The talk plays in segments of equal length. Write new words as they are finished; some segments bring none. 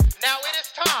Now it is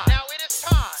time. Now it is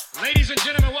time. Ladies and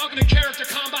gentlemen, welcome to Character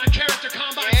Combine. Character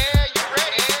Combine. Yeah, you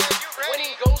ready?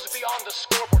 Winning goes beyond the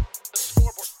scoreboard.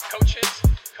 Coaches,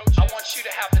 I want you to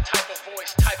have the type of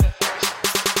voice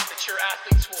that your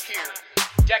athletes will hear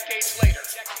decades later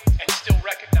and still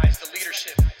recognize the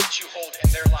leadership that you hold in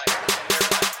their life.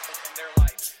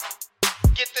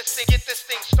 Get this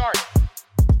thing started.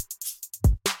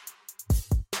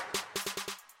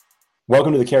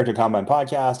 Welcome to the Character Combine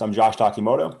podcast. I'm Josh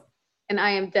Takimoto. And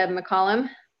I am Deb McCollum.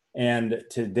 And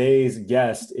today's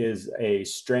guest is a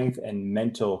strength and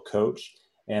mental coach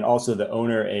and also the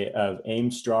owner of Aim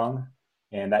Strong,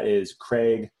 and that is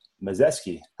Craig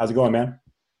Mazeski. How's it going, man?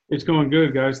 It's going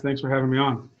good, guys. Thanks for having me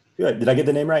on. Good. Did I get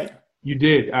the name right? You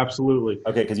did, absolutely.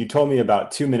 Okay, because you told me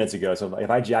about 2 minutes ago, so if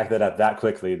I jack that up that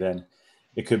quickly, then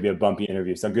it could be a bumpy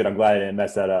interview. So I'm good. I'm glad I didn't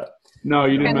mess that up. No,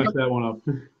 you didn't mess that one up.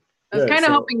 I was kind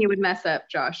of hoping you would mess up,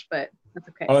 Josh, but that's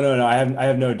okay. Oh, no, I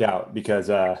have no doubt because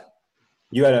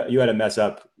you had a mess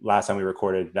up last time we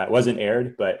recorded. That wasn't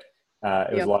aired, but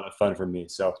it was a lot of fun for me.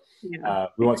 So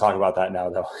we won't talk about that now,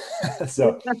 though.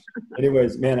 So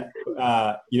anyways, man,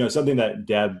 something that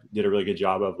Deb did a really good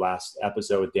job of last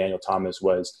episode with Daniel Thomas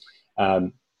was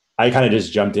I kind of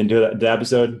just jumped into the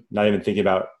episode, not even thinking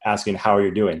about asking how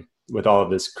you're doing with all of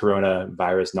this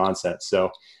coronavirus nonsense.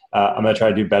 So I'm going to try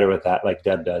to do better with that like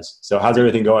Deb does. So how's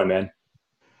everything going, man?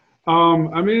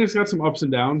 I mean, it's got some ups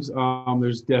and downs.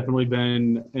 There's definitely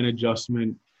been an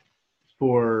adjustment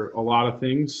for a lot of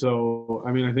things. So,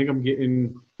 I mean, I think I'm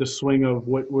getting the swing of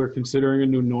what we're considering a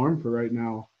new norm for right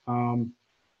now.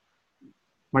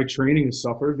 My training has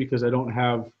suffered because I don't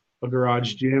have a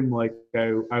garage gym like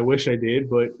I wish I did,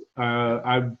 but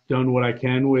I've done what I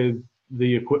can with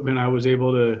the equipment I was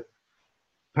able to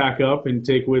pack up and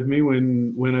take with me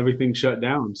when everything shut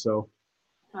down. So,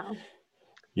 wow.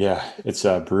 Yeah, it's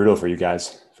brutal for you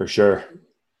guys for sure.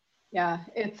 Yeah,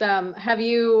 it's are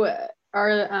you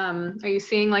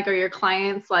seeing are your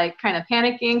clients like kind of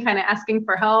panicking, kind of asking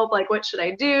for help, like what should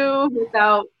I do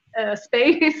without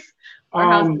space, or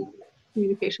how's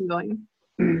communication going?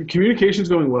 Communication's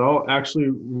going well.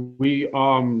 Actually, we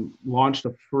launched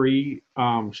a free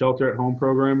shelter at home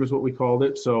program is what we called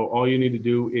it. So all you need to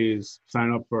do is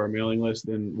sign up for our mailing list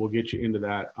and we'll get you into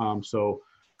that. So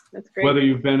that's great. Whether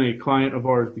you've been a client of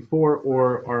ours before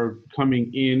or are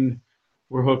coming in,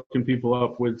 we're hooking people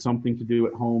up with something to do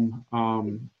at home.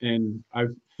 And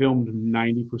I've filmed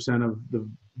 90% of the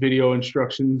video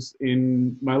instructions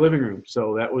in my living room.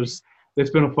 So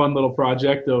it's been a fun little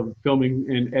project of filming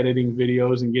and editing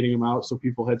videos and getting them out so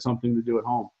people had something to do at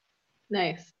home.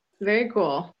 Nice. Very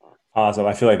cool. Awesome.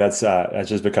 I feel like that's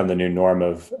just become the new norm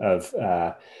of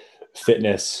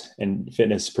fitness and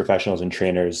fitness professionals and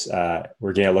trainers.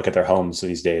 We're getting a look at their homes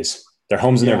these days. Their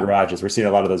homes and their garages. We're seeing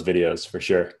a lot of those videos for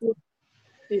sure.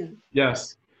 Yeah.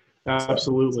 Yes,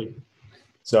 absolutely.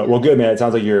 So well, good, man. It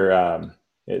sounds like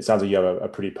you have a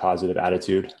pretty positive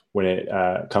attitude when it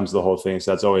comes to the whole thing.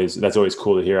 So that's always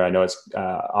cool to hear. I know it's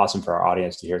awesome for our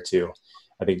audience to hear too.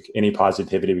 I think any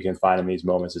positivity we can find in these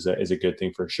moments is a good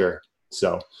thing for sure.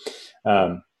 So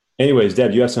anyways,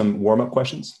 Deb, you have some warm-up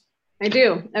questions? I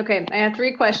do. Okay. I have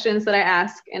 3 questions that I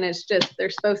ask, and it's just, they're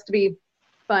supposed to be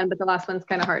fun, but the last one's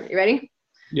kind of hard. You ready?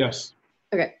 Yes.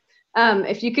 Okay.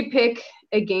 If you could pick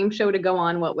a game show to go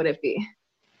on, what would it be?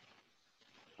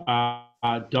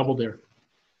 Double Dare.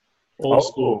 Old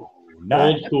school.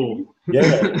 Nice. Old school. Yeah,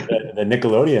 the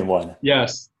Nickelodeon one.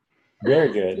 Yes.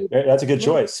 Very good. That's a good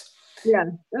choice. Yeah,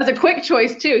 that was a quick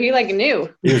choice too. He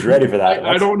knew. He was ready for that.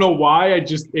 I don't know why. It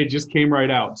just came right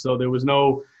out. So there was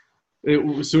no.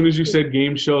 As soon as you said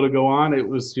game show to go on, it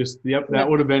was just that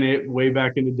would have been it way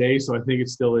back in the day. So I think it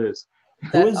still is.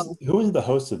 Who was the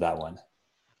host of that one?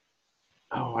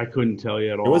 Oh, I couldn't tell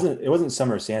you at all. It wasn't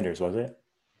Summer Sanders, was it?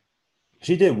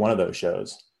 She did one of those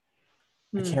shows.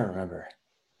 I can't remember.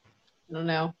 I don't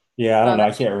know. Yeah, I don't know.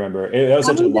 I can't remember. That was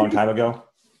such a long time ago.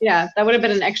 Yeah, that would have been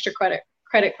an extra credit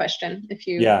question if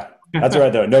you. Yeah, that's all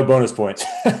right though. No bonus points.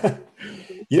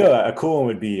 A cool one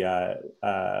would be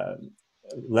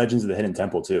Legends of the Hidden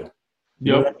Temple too.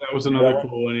 Yep, that was another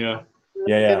cool one. Yeah.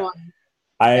 Yeah.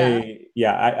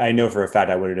 I know for a fact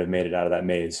I wouldn't have made it out of that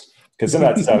maze because some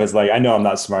of that stuff is like I know I'm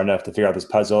not smart enough to figure out this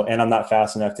puzzle, and I'm not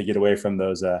fast enough to get away from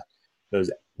those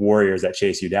warriors that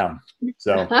chase you down.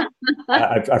 So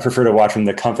I prefer to watch from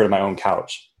the comfort of my own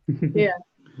couch. Yeah.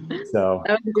 So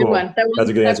that was a good one. That's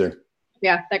a good answer.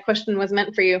 Yeah, that question was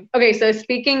meant for you. Okay, so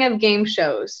speaking of game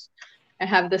shows, I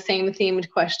have the same themed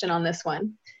question on this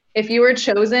one. If you were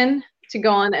chosen to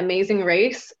go on Amazing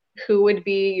Race, who would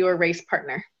be your race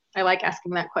partner? I like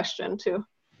asking that question to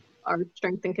our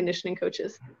strength and conditioning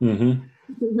coaches. Mm-hmm.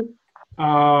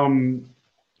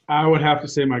 I would have to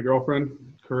say my girlfriend,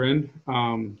 Corinne.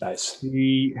 Nice.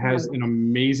 She has an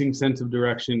amazing sense of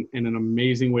direction and an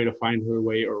amazing way to find her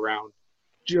way around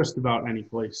just about any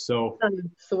place. So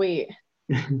sweet.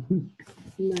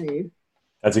 Nice.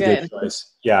 That's a good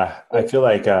choice. Yeah. I feel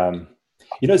like,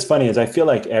 what's funny is I feel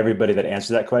like everybody that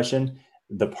answers that question,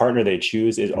 the partner they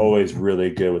choose is always really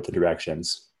good with the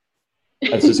directions.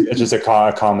 It's just a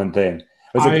common thing.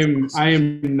 I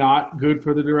am not good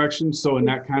for the directions. So in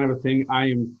that kind of a thing, I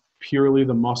am purely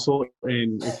the muscle.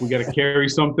 And if we got to carry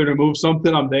something or move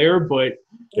something, I'm there. But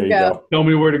there you go. Tell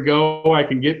me where to go, I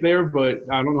can get there, but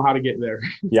I don't know how to get there.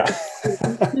 Yeah.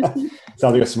 Sounds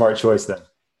like a smart choice then.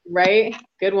 Right?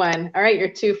 Good one. All right, you're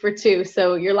 2 for 2.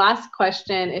 So your last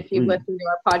question, if you've listened to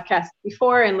our podcast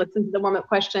before and listened to the warm-up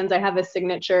questions, I have a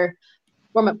signature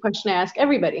warm-up question I ask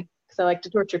everybody because I like to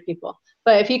torture people.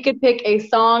 But if you could pick a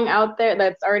song out there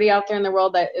that's already out there in the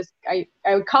world that is, I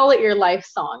would call it your life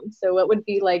song. So what would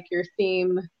be like your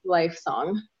theme life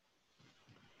song?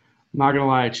 I'm not going to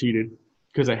lie, I cheated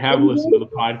because I have listened to the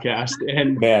podcast.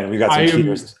 And man, we got some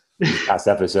cheaters past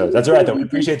episodes. That's all right, though. We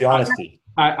appreciate the honesty.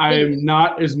 I am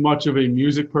not as much of a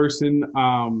music person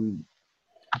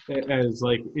as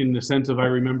like in the sense of I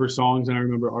remember songs and I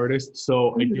remember artists.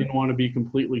 So I didn't want to be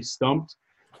completely stumped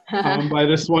by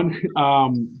this one.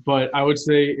 But I would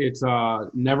say it's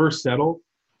Never Settle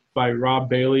by Rob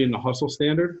Bailey and the Hustle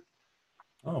Standard.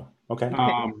 Oh, okay.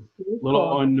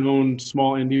 Little unknown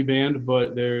small indie band,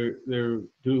 but they do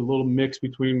a little mix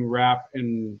between rap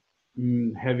and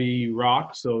heavy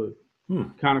rock. So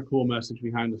kind of cool message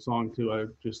behind the song too. I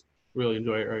just really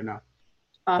enjoy it right now.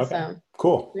 Awesome. Okay.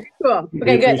 Cool. Very cool.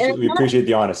 Okay, good. We appreciate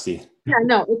the honesty. Yeah,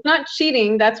 no, it's not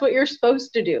cheating. That's what you're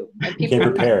supposed to do. Like people came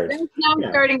prepared. Now I'm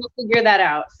starting to figure that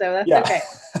out, so that's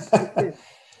okay.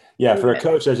 Yeah, for a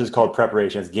coach, that's just called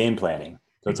preparation. It's game planning.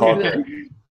 So it's all good.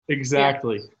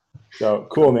 Exactly. Yeah. So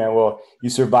cool, man. Well, you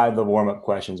survived the warm-up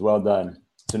questions. Well done.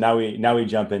 So now we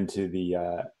jump into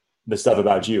the stuff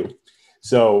about you.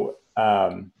 So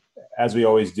as we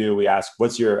always do, we ask,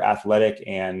 what's your athletic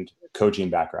and coaching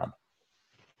background?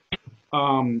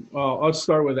 Well, let's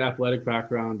start with athletic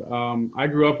background. I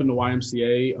grew up in the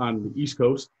YMCA on the East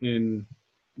Coast in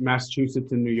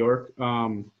Massachusetts and New York.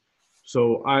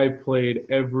 So I played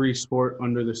every sport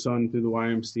under the sun through the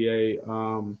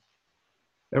YMCA.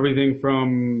 Everything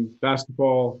from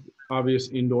basketball, obvious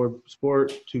indoor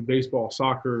sport, to baseball,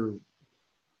 soccer,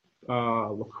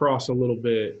 lacrosse a little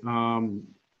bit.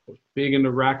 Big into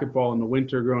racquetball in the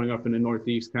winter growing up in the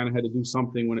Northeast. Kind of had to do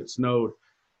something when it snowed.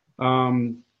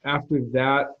 After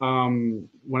that,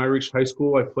 when I reached high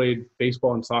school, I played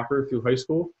baseball and soccer through high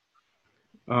school.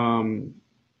 And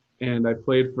I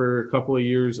played for a couple of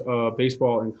years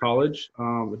baseball in college,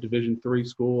 a Division III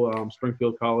school,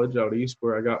 Springfield College out east,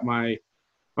 where I got my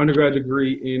undergrad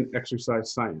degree in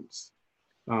exercise science.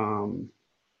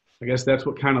 I guess that's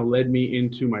what kind of led me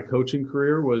into my coaching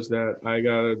career, was that I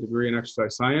got a degree in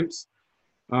exercise science.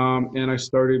 And I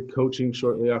started coaching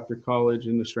shortly after college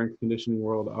in the strength conditioning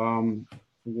world.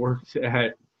 Worked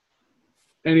at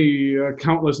any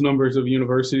countless numbers of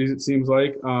universities, it seems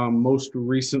like. Most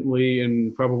recently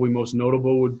and probably most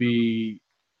notable would be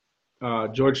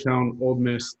Georgetown, Ole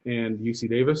Miss, and UC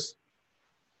Davis.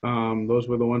 Those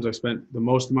were the ones I spent the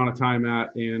most amount of time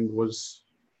at and was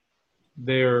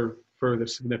there for the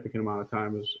significant amount of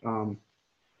time.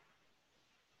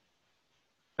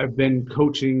 I've been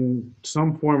coaching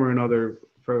some form or another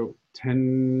for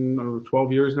 10 or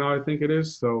 12 years now, I think it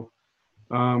is. So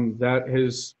that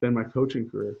has been my coaching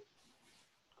career.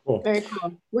 Cool. Very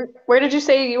cool. Where did you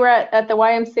say you were at the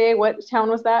YMCA? What town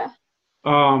was that?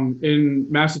 In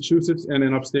Massachusetts and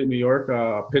in upstate New York,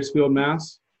 Pittsfield,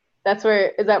 Mass. Is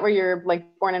that where you're like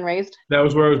born and raised? That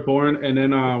was where I was born. And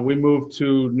then we moved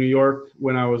to New York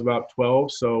when I was about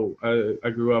 12. So I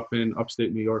grew up in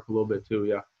upstate New York a little bit too.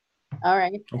 Yeah. All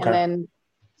right. Okay. And then,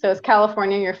 so is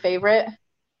California your favorite?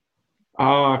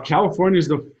 California is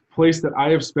the place that I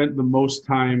have spent the most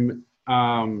time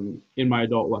in my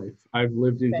adult life. I've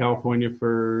lived in California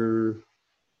for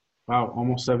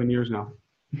almost 7 years now.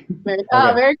 Very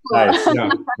cool. Nice.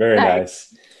 Yeah, very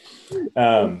nice.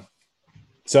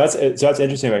 So that's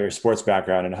interesting about your sports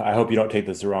background, and I hope you don't take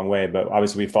this the wrong way, but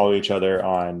obviously we follow each other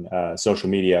on social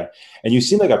media, and you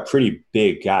seem like a pretty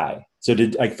big guy. So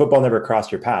did football never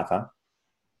cross your path, huh?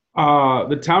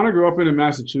 The town I grew up in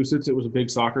Massachusetts, it was a big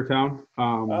soccer town.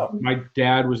 My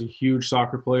dad was a huge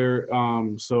soccer player,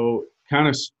 so kind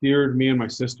of steered me and my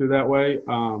sister that way.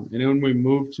 And then when we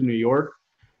moved to New York,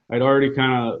 I'd already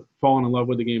kind of fallen in love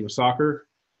with the game of soccer.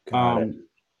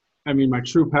 I mean, my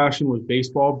true passion was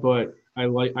baseball, but I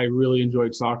really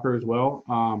enjoyed soccer as well.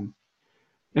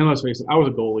 And let's face it, I was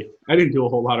a goalie. I didn't do a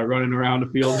whole lot of running around the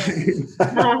field.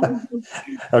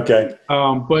 Okay.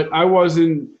 But I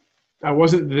wasn't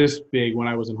this big when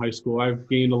I was in high school. I've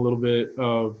gained a little bit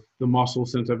of the muscle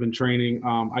since I've been training.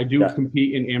 I do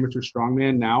compete in amateur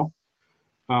strongman now.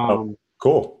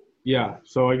 Cool. Yeah,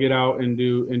 so I get out and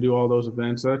do all those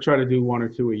events. I try to do 1 or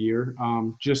 2 a year,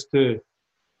 just to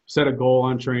set a goal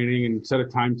on training and set a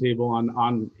timetable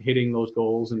on hitting those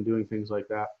goals and doing things like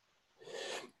that.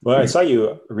 Well, I saw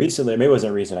you recently, maybe it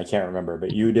wasn't recent, I can't remember,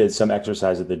 but you did some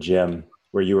exercise at the gym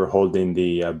where you were holding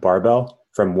the barbell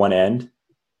from one end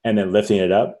and then lifting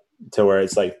it up to where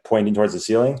it's like pointing towards the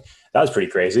ceiling. That was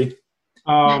pretty crazy.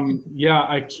 Yeah,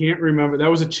 I can't remember.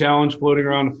 That was a challenge floating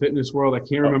around the fitness world. I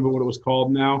can't remember what it was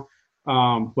called now.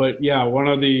 But yeah, one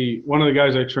of the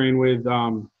guys I train with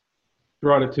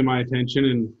brought it to my attention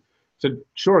and said,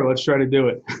 "Sure, let's try to do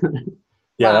it."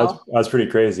 Yeah, Wow. that was pretty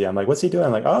crazy. I'm like, what's he doing?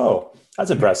 I'm like, oh, that's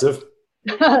impressive.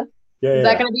 Is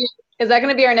that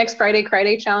gonna be our next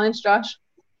Friday challenge, Josh?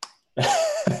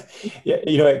 Yeah,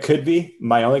 you know, it could be.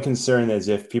 My only concern is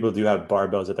if people do have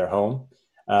barbells at their home,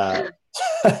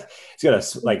 it's gonna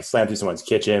like slam through someone's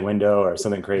kitchen window or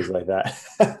something crazy like that.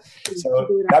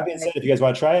 So that being said, if you guys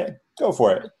want to try it, go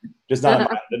for it. Just not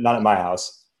at my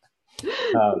house.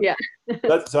 Yeah.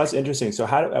 So that's interesting. So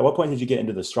at what point did you get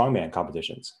into the strongman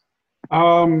competitions?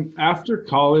 After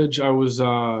college, I was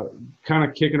kind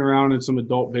of kicking around in some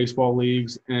adult baseball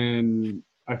leagues, and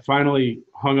I finally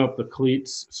hung up the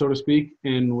cleats, so to speak,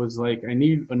 and was like, I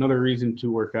need another reason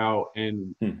to work out.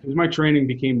 And because my training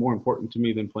became more important to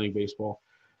me than playing baseball.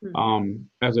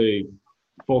 As a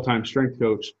full-time strength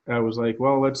coach, I was like,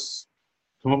 well, let's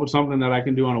come up with something that I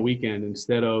can do on a weekend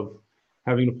instead of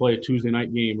having to play a Tuesday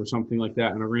night game or something like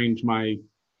that, and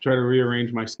try to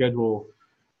rearrange my schedule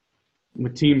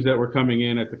with teams that were coming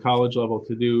in at the college level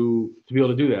to be able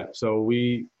to do that. So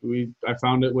I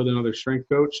found it with another strength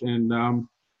coach and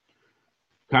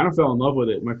kind of fell in love with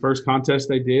it. My first contest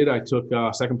I did, I took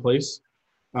second place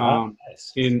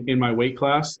Nice. in my weight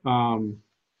class.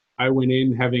 I went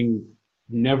in having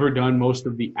never done most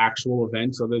of the actual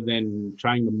events other than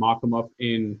trying to mock them up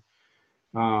in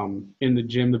the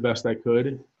gym the best I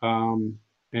could.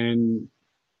 And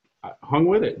I hung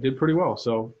with it, did pretty well.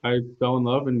 So I fell in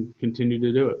love and continued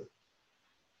to do it.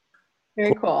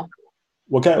 Very cool.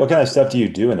 What kind of stuff do you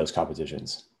do in those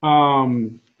competitions?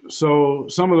 So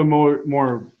some of the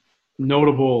more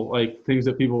notable like things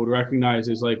that people would recognize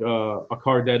is like a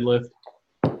car deadlift.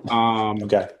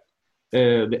 Okay.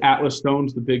 The Atlas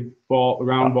stones, the big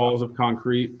round balls of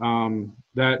concrete.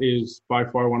 That is by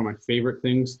far one of my favorite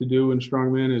things to do in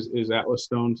strongman is Atlas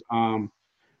stones. And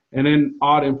then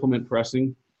odd implement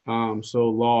pressing. So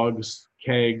logs,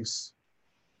 kegs,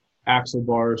 axle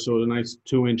bars. So a nice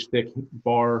 2-inch thick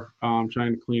bar,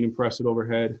 trying to clean and press it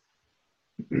overhead.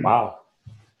 Wow.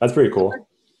 That's pretty cool.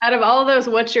 Out of all of those,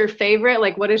 what's your favorite?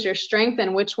 Like, what is your strength,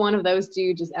 and which one of those do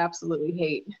you just absolutely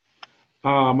hate?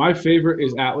 My favorite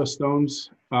is Atlas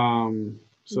stones.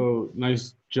 So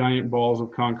nice giant balls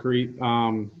of concrete,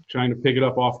 trying to pick it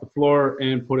up off the floor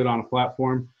and put it on a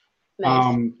platform.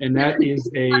 Nice. And that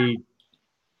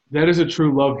is a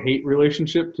true love-hate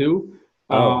relationship too.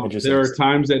 Interesting. There are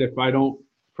times that if I don't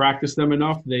practice them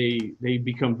enough, they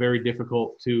become very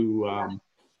difficult to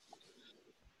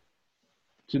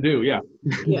do. Yeah.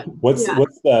 Yeah.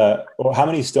 How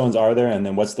many stones are there, and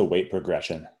then what's the weight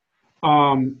progression?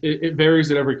 It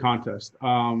varies at every contest.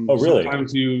 Really?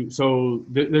 Sometimes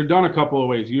they're done a couple of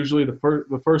ways. Usually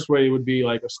the first way would be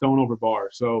like a stone over bar.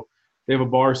 So they have a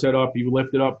bar set up, you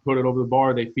lift it up, put it over the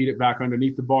bar, they feed it back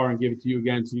underneath the bar and give it to you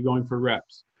again. So you're going for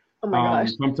reps. Oh my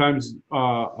gosh. Sometimes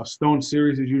a stone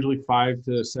series is usually 5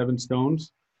 to 7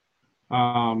 stones.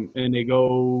 And they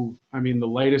go, the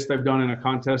lightest I've done in a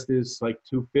contest is like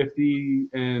 250,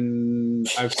 and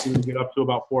I've seen them get up to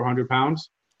about 400 pounds.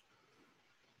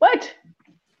 What?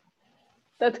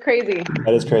 That's crazy.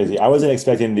 That is crazy. I wasn't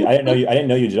expecting I didn't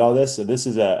know you did all this. So this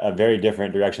is a very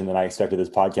different direction than I expected this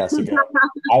podcast to go.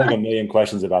 I have like a million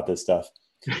questions about this stuff.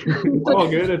 It's all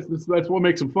good. That's what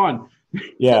makes them fun.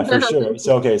 Yeah, for sure.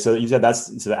 So, okay. So you said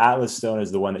the Atlas stone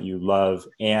is the one that you love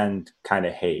and kind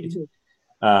of hate.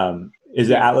 Is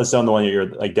the Atlas stone the one that you're,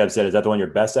 like Deb said, is that the one you're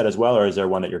best at as well? Or is there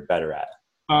one that you're better at?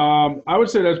 I would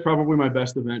say that's probably my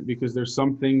best event because there's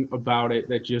something about it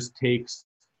that just takes,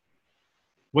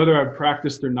 whether I've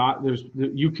practiced or not,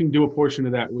 you can do a portion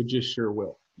of that with just sheer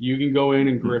will. You can go in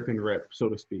and grip and rip, so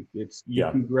to speak. You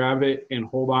can grab it and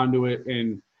hold on to it.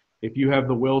 And if you have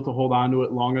the will to hold on to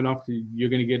it long enough, you're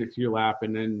going to get it to your lap,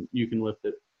 and then you can lift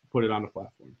it, put it on the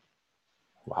platform.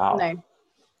 Wow. Nice.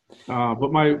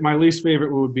 But my least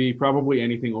favorite would be probably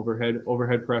anything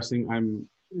overhead pressing.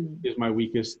 is my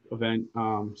weakest event.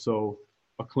 So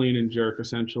a clean and jerk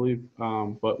essentially,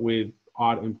 but with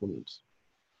odd implements.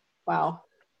 Wow.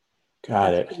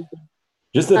 Got That's it. crazy.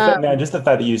 Just the man, just the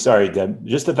fact that you, sorry, Deb,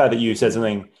 just the fact that you said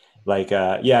something like,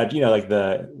 yeah, like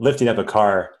the lifting up a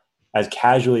car as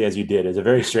casually as you did is a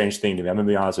very strange thing to me. I'm gonna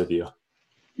be honest with you.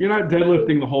 You're not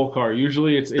deadlifting the whole car.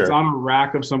 Usually it's Sure. on a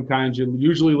rack of some kind. You're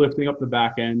usually lifting up the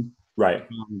back end. Right.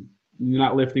 You're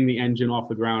not lifting the engine off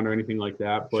the ground or anything like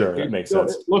that. But Sure, that makes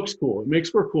sense. It looks cool. It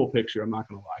makes for a cool picture. I'm not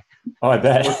going to lie. Oh, I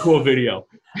bet. Or a cool video.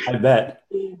 I bet.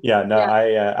 Yeah, no,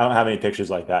 I don't have any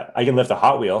pictures like that. I can lift a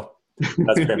Hot Wheel.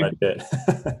 That's pretty much it.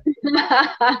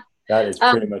 That is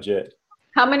pretty much it.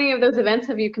 How many of those events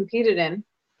have you competed in?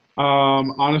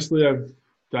 Honestly,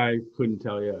 I couldn't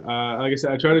tell you. Like I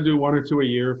said, I try to do 1 or 2 a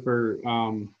year for,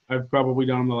 I've probably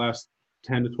done them the last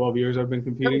 10 to 12 years I've been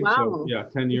competing. Oh, wow. So yeah,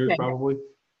 10 years probably.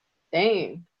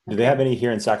 Dang. Do they have any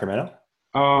here in Sacramento?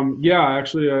 Yeah,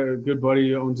 actually a good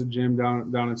buddy owns a gym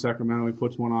down in Sacramento. He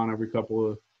puts one on every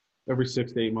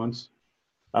 6 to 8 months.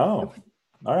 Oh,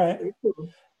 all right.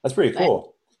 That's pretty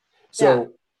cool.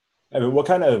 So, I mean, what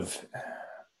kind of,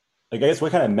 like, I guess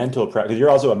what kind of mental prep, because you're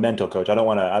also a mental coach. I don't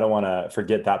want to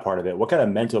forget that part of it. What kind of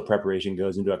mental preparation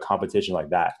goes into a competition like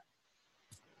that?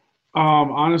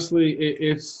 Honestly,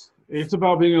 it's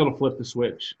about being able to flip the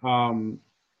switch.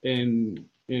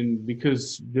 And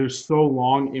because there's so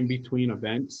long in between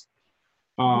events.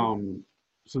 So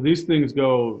these things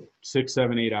go 6,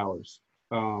 7, 8 hours.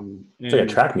 It's like a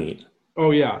track meet.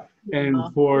 Oh yeah.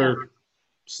 And for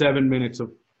 7 minutes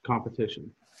of competition.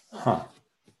 Huh.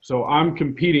 So I'm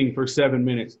competing for 7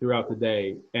 minutes throughout the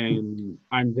day, and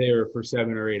I'm there for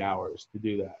 7 or 8 hours to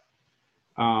do that.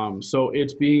 So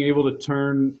it's being able to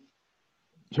turn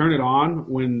it on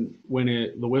when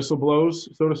the whistle blows,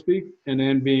 so to speak, and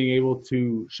then being able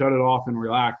to shut it off and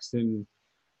relax and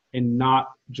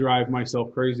not drive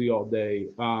myself crazy all day,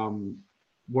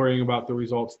 worrying about the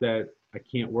results that I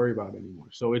can't worry about anymore.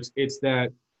 So it's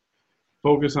that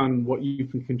focus on what you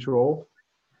can control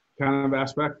kind of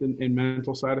aspect and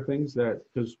mental side of things, that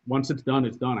because once it's done,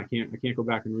 it's done. I can't go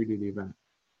back and redo the event.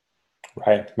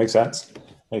 Right. Makes sense.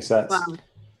 Wow.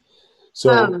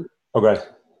 So, okay.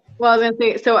 Well, I was gonna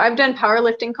say, so I've done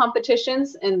powerlifting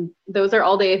competitions, and those are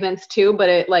all-day events too. But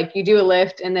it, like, you do a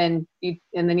lift, and then you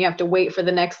have to wait for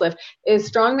the next lift.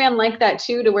 Is strongman like that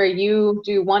too, to where you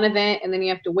do one event and then you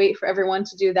have to wait for everyone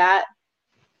to do that?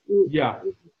 Yeah.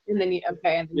 And then you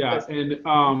yeah, and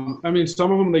I mean, some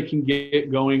of them they can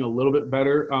get going a little bit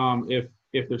better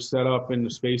if they're set up and the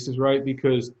space is right,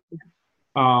 because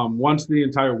once the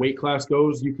entire weight class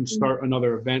goes, you can start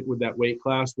another event with that weight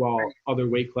class while other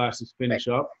weight classes finish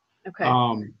up. Okay.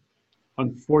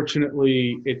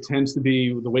 Unfortunately, it tends to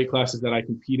be the weight classes that I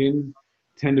compete in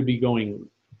tend to be going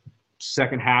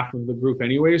second half of the group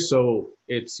anyway. So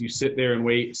it's you sit there and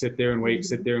wait, sit there and wait,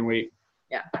 sit there and wait.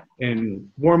 Yeah. And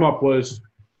warm up was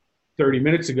 30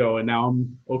 minutes ago, and now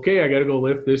I'm okay. I got to go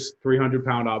lift this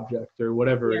 300-pound object or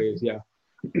whatever it is. Yeah.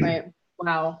 Right.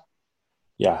 Wow.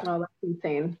 Yeah. Oh, that's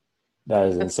insane. That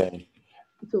is insane.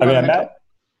 I mean,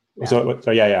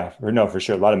 no, for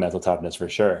sure. A lot of mental toughness for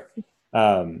sure.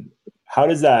 How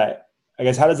does that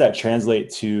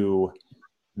translate to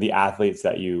the athletes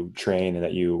that you train and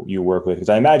that you work with? Because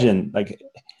I imagine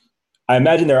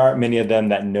there aren't many of them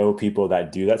that know people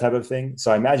that do that type of thing.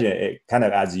 So I imagine it kind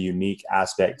of adds a unique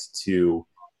aspect to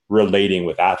relating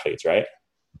with athletes, right?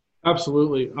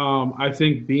 Absolutely. I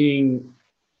think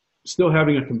still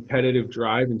having a competitive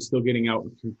drive and still getting out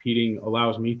and competing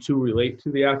allows me to relate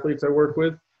to the athletes I work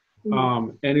with,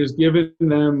 and is giving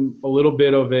them a little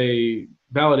bit of a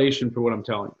validation for what I'm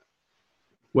telling them,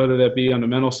 whether that be on the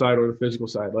mental side or the physical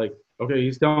side. Like, okay,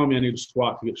 he's telling me I need to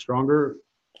squat to get stronger.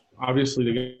 Obviously,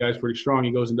 the guy's pretty strong. He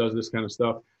goes and does this kind of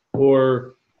stuff,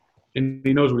 and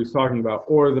he knows what he's talking about.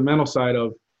 Or the mental side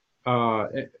of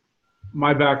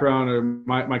my background, or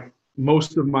my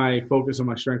most of my focus on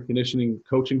my strength conditioning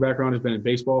coaching background has been in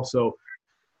baseball. So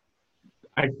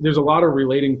there's a lot of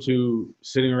relating to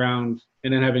sitting around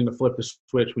and then having to flip the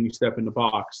switch when you step in the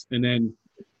box. And then,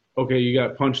 okay, you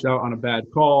got punched out on a bad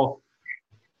call.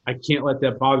 I can't let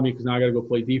that bother me because now I got to go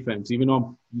play defense. Even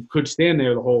though you could stand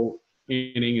there the whole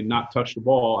inning and not touch the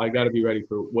ball, I got to be ready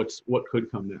for what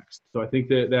could come next. So I think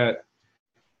that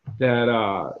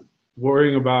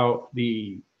worrying about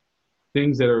the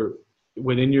things that are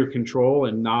within your control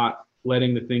and not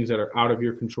letting the things that are out of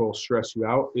your control stress you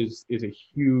out is there's a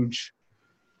huge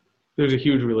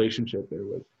relationship there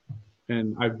with,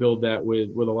 and I build that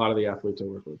with a lot of the athletes I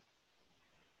work with.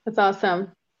 That's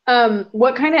awesome.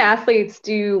 What kind of athletes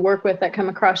do you work with that come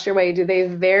across your way? Do they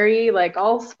vary like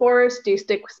all sports? Do you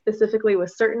stick specifically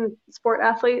with certain sport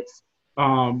athletes?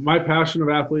 My passion of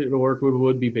athlete to work with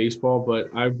would be baseball, but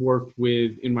I've worked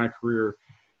with in my career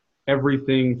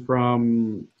everything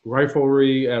from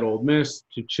riflery at Ole Miss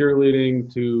to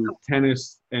cheerleading to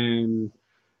tennis and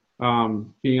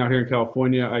being out here in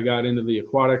California. I got into the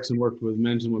aquatics and worked with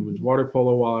men's and women's water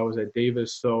polo while I was at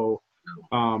Davis. So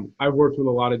I've worked with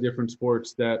a lot of different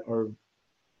sports that are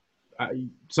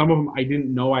some of them I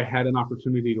didn't know I had an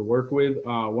opportunity to work with.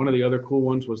 One of the other cool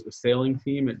ones was the sailing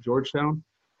team at Georgetown.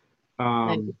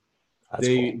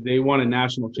 They won a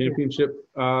national championship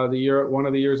one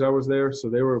of the years I was there, so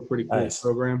they were a pretty cool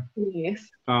program. Yes.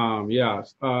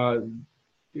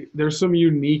 There's some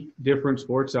unique, different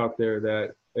sports out there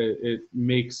that it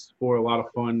makes for a lot of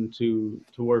fun to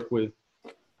work with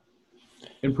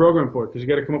and program for, because you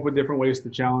got to come up with different ways to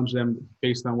challenge them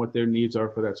based on what their needs are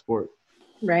for that sport.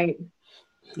 Right.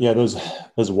 Yeah, those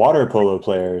water polo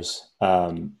players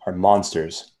are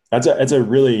monsters. It's a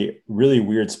really, really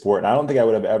weird sport. And I don't think I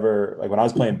would have ever, like when I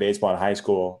was playing baseball in high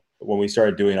school, when we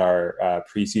started doing our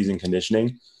preseason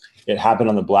conditioning, it happened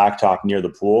on the blacktop near the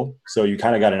pool. So you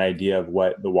kind of got an idea of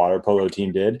what the water polo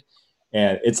team did.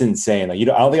 And it's insane. Like, I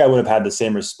don't think I would have had the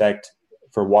same respect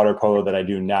for water polo that I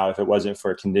do now if it wasn't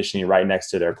for conditioning right next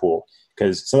to their pool.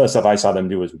 Because some of the stuff I saw them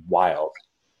do was wild.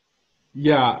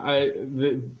 Yeah.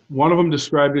 One of them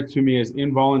described it to me as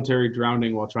involuntary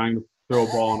drowning while trying to throw a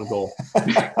ball on a goal.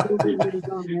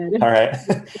 All right.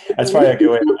 That's probably a good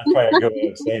way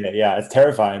of saying it. Yeah, it's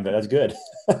terrifying, but that's good.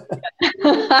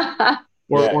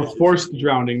 Or forced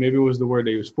drowning. Maybe it was the word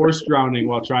they used. Forced drowning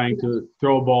while trying to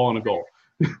throw a ball on a goal.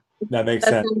 That makes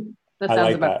sense. I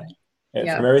like that.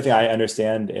 Yeah. From everything I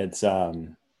understand, it's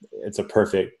a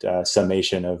perfect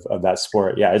summation of that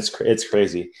sport. Yeah, it's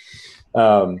crazy.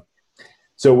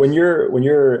 So when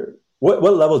you're what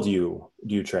level do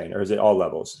you train, or is it all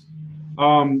levels?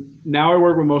 Now I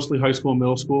work with mostly high school and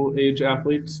middle school age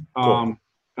athletes, Cool.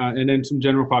 And then some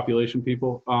general population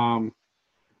people.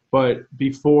 But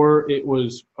before it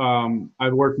was,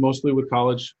 I've worked mostly with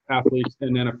college athletes,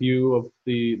 and then a few of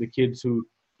the kids who,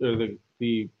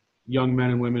 the young men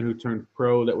and women who turned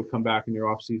pro that would come back in their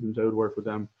off seasons. I would work with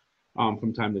them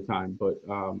from time to time, but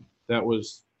that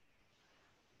was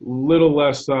a little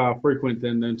less frequent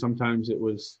than sometimes it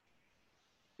was.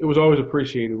 It was always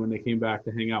appreciated when they came back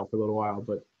to hang out for a little while,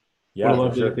 but I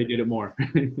loved it if they did it more.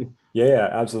 Yeah,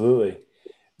 absolutely.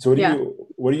 So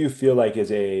what do you feel like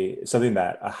is something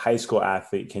that a high school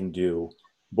athlete can do,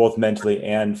 both mentally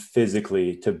and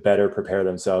physically, to better prepare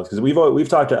themselves? Because we've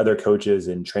talked to other coaches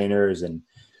and trainers and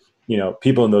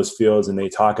people in those fields, and they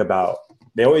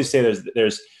always say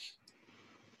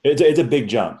it's a big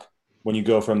jump when you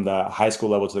go from the high school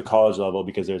level to the college level,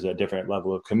 because there's a different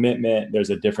level of commitment,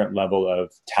 there's a different level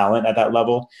of talent at that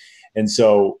level, and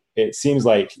so it seems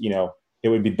like it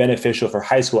would be beneficial for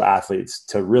high school athletes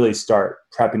to really start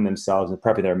prepping themselves and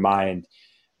prepping their mind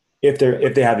if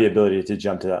they have the ability to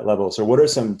jump to that level. So what are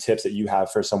some tips that you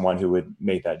have for someone who would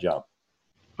make that jump?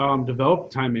 Develop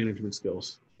time management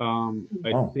skills.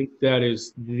 I think that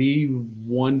is the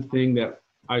one thing that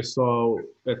I saw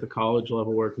at the college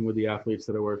level working with the athletes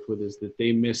that I worked with, is that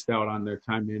they missed out on their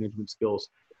time management skills,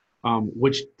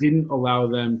 which didn't allow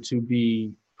them to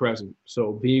be present.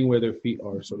 So being where their feet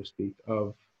are, so to speak,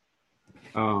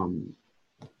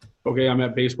 okay, I'm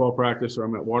at baseball practice, or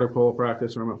I'm at water polo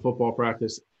practice, or I'm at football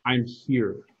practice. I'm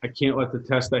here. I can't let the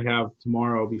test I have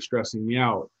tomorrow be stressing me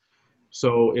out.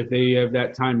 So if they have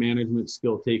that time management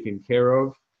skill taken care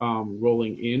of,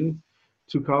 rolling in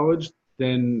to college,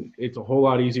 then it's a whole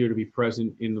lot easier to be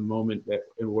present in the moment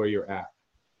where you're at.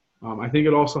 I think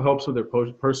it also helps with their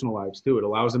personal lives too. It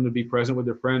allows them to be present with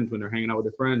their friends when they're hanging out with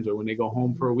their friends, or when they go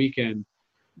home for a weekend,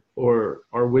 or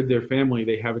are with their family.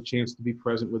 They have a chance to be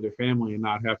present with their family and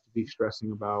not have to be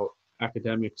stressing about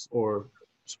academics or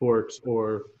sports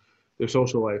or their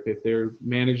social life. If they're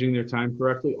managing their time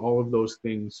correctly, all of those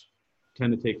things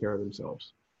tend to take care of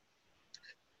themselves.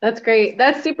 That's great.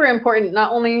 That's super important,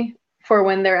 not only for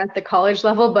when they're at the college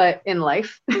level, but in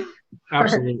life.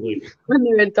 Absolutely. When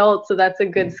they're adults. So that's a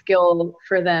good skill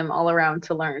for them all around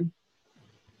to learn.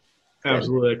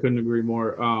 Absolutely. I couldn't agree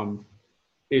more.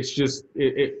 It's just,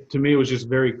 to me, it was just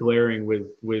very glaring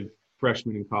with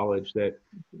freshmen in college that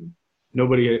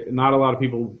not a lot of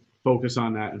people focus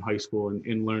on that in high school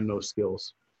and learn those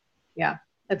skills. Yeah.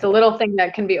 It's a little thing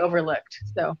that can be overlooked.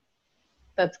 So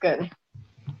that's good.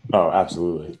 Oh,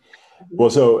 absolutely. Well,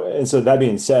 so that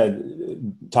being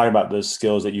said, talking about those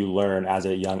skills that you learn as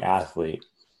a young athlete,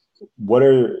 what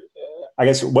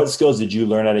skills did you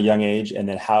learn at a young age? And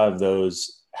then how have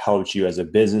those helped you as a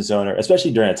business owner,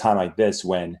 especially during a time like this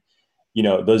when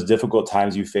those difficult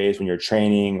times you face when you're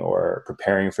training or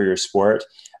preparing for your sport.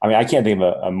 I mean, I can't think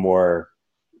of a more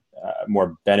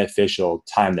beneficial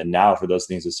time than now for those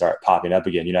things to start popping up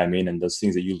again. You know what I mean? And those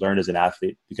things that you learned as an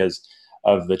athlete because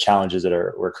of the challenges that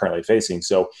we're currently facing.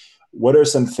 So what are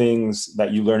some things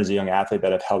that you learned as a young athlete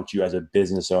that have helped you as a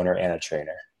business owner and a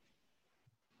trainer?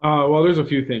 Well, there's a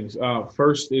few things.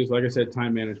 First is, like I said,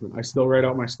 time management. I still write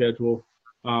out my schedule,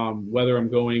 whether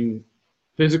I'm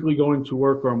physically going to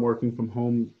work or I'm working from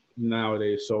home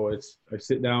nowadays. So I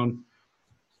sit down,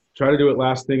 try to do it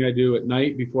last thing I do at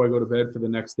night before I go to bed for the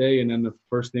next day. And then the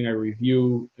first thing I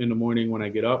review in the morning when I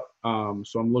get up.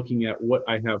 So I'm looking at what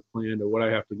I have planned or what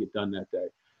I have to get done that day.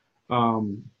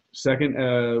 Second,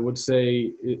 I would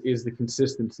say is the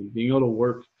consistency, being able to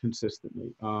work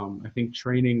consistently. I think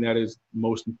training that is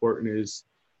most important is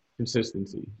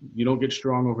consistency. You don't get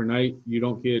strong overnight. You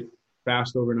don't get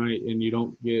fast overnight, and you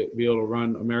don't be able to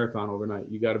run a marathon overnight.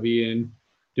 You got to be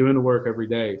doing the work every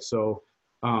day. So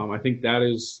I think that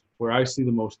is where I see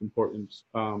the most importance,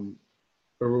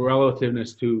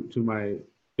 relativeness to my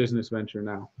business venture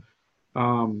now.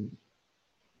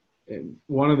 And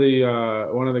one of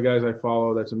the guys I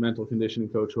follow that's a mental conditioning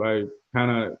coach who I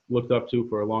kind of looked up to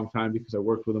for a long time because I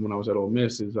worked with him when I was at Ole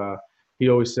Miss is he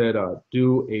always said,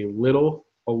 do a little,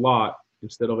 a lot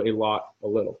instead of a lot, a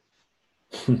little.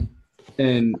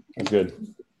 And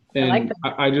good. And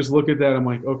I just look at that. I'm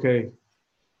like, okay,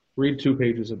 read 2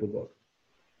 pages of the book.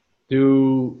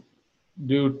 Do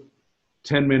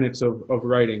 10 minutes of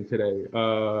writing today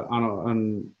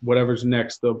on whatever's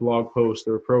next, a blog post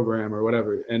or a program or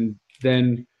whatever, and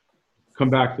then come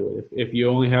back to it. If you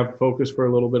only have focus for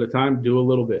a little bit of time, do a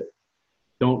little bit.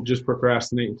 Don't just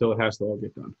procrastinate until it has to all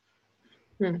get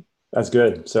done. That's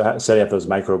good. So setting up those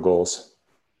micro goals.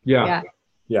 Yeah,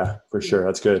 for sure.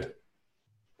 That's good.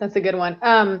 That's a good one.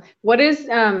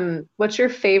 What's your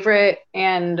favorite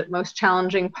and most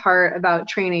challenging part about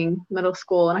training middle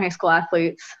school and high school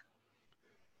athletes?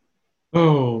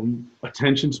 Oh,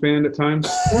 attention span at times.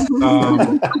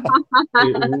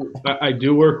 I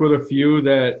do work with a few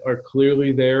that are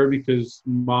clearly there because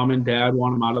mom and dad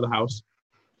want them out of the house.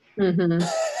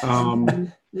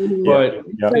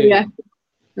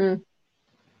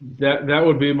 That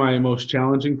would be my most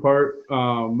challenging part.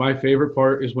 My favorite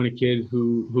part is when a kid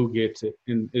who gets it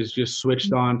and is just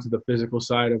switched on to the physical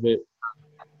side of it.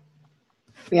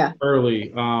 Yeah.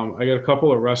 Early. I got a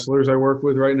couple of wrestlers I work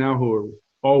with right now who are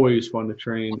always fun to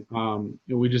train.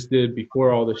 We just did,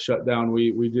 before all this shutdown,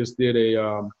 we just did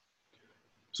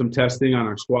some testing on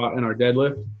our squat and our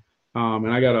deadlift.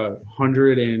 And I got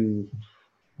 100 and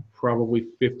probably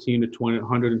 15 to 20,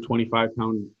 125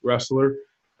 pound wrestler,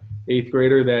 8th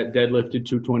grader that deadlifted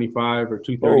 225 or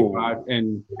 235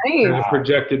 and had a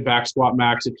projected back squat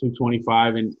max at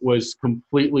 225 and was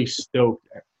completely stoked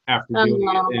after doing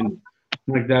it. And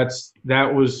like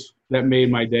that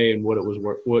made my day and what it was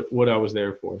what I was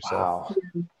there for. So. Wow.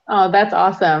 Oh, that's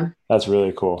awesome. That's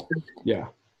really cool. Yeah.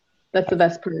 That's the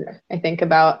best part, I think,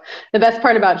 the best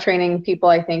part about training people,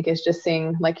 I think, is just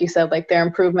seeing, like you said, like their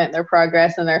improvement, their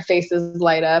progress, and their faces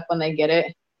light up when they get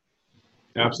it.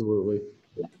 Absolutely.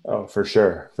 Oh, for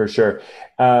sure. For sure.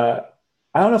 I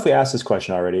don't know if we asked this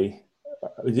question already.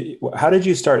 How did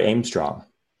you start Aim Strong?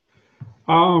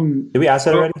 Did we ask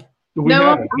that already? No,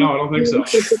 I don't think so.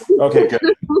 Okay, good.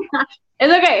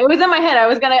 It's okay. It was in my head. I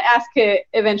was going to ask it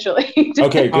eventually.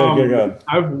 Okay, good.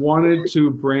 I've wanted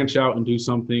to branch out and do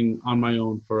something on my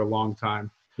own for a long time.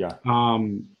 Yeah.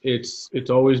 It's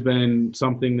always been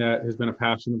something that has been a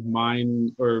passion of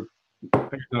mine, or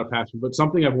not a passion, but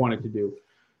something I've wanted to do.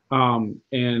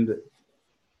 And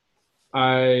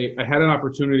I had an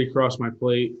opportunity cross my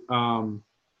plate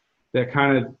that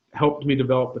kind of helped me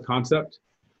develop the concept.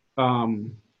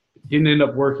 Didn't end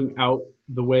up working out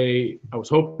the way I was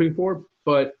hoping for,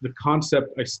 but the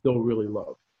concept I still really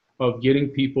love, of getting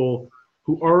people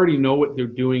who already know what they're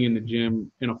doing in the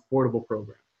gym an affordable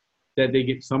program that they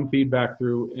get some feedback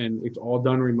through, and it's all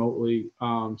done remotely.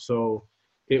 So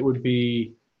it would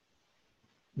be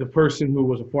the person who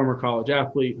was a former college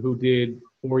athlete who did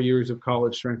 4 years of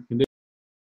college strength conditioning.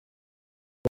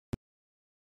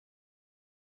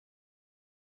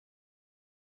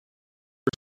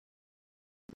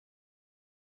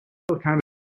 Kind of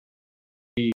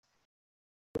the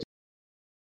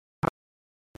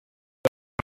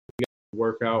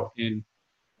workout in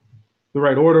the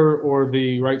right order or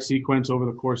the right sequence over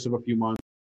the course of a few months.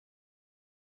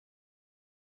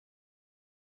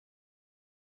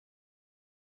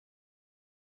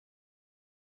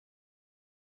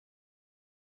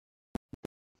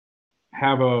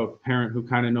 Have a parent who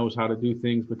kind of knows how to do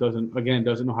things, but doesn't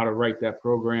know how to write that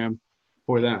program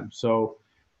for them. So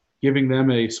giving them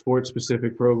a sports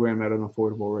specific program at an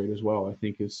affordable rate as well, I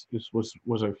think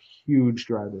was a huge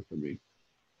driver for me.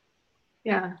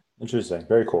 Yeah. Interesting.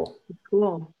 Very cool.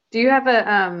 Cool. Do you have a,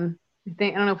 I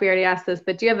don't know if we already asked this,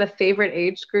 but do you have a favorite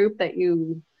age group that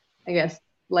you, I guess,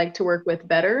 like to work with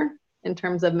better in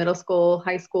terms of middle school,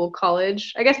 high school,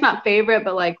 college? I guess not favorite,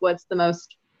 but like what's the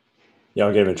most? Yeah,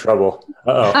 I'll get in trouble.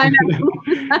 Uh-oh. I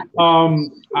know.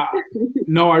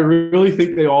 No, I really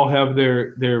think they all have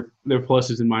their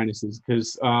pluses and minuses,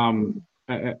 because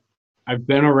I've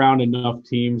been around enough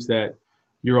teams that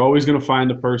you're always going to find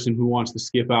the person who wants to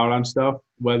skip out on stuff,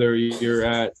 whether you're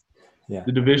at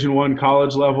the Division I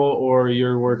college level or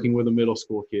you're working with the middle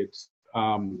school kids.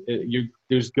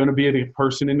 There's going to be a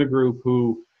person in the group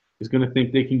who is going to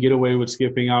think they can get away with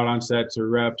skipping out on sets or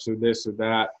reps or this or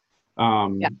that,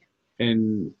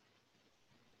 and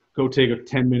go take a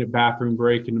 10-minute bathroom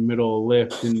break in the middle of a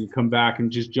lift and come back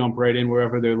and just jump right in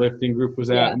wherever their lifting group was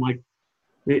at. Yeah. I'm like,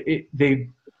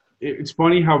 it's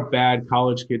funny how bad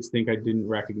college kids think I didn't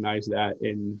recognize that.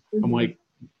 And I'm like,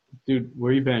 dude,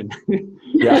 where you been?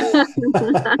 Yeah.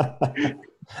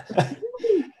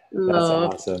 That's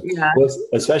awesome. Yeah. Well,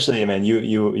 especially, man,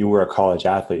 you were a college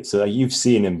athlete, so like, you've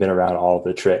seen and been around all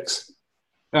the tricks.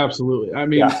 Absolutely. I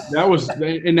mean, that was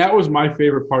my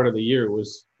favorite part of the year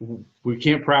was we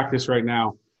can't practice right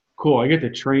now. Cool. I get to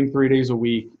train 3 days a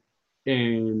week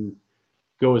and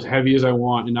go as heavy as I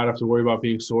want and not have to worry about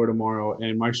being sore tomorrow.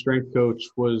 And my strength coach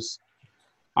got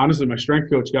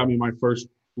me my first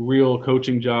real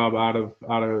coaching job out of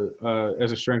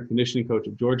as a strength conditioning coach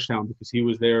at Georgetown, because he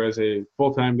was there as a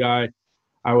full-time guy.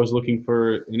 I was looking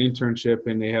for an internship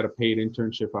and they had a paid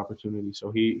internship opportunity.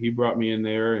 So he brought me in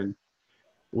there and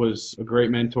was a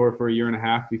great mentor for a year and a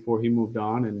half before he moved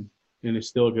on, and is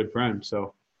still a good friend.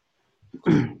 So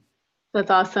that's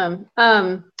awesome.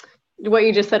 What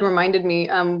you just said reminded me,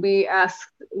 we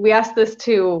asked this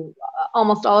to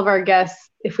almost all of our guests,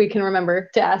 if we can remember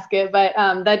to ask it, but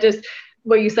that just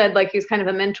what you said, like he's kind of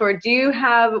a mentor.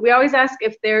 We always ask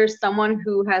if there's someone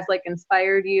who has like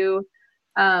inspired you,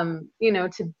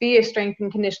 to be a strength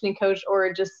and conditioning coach,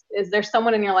 or just, is there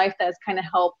someone in your life that's kind of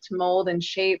helped mold and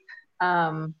shape,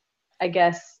 I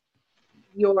guess,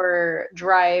 your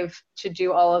drive to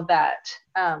do all of that?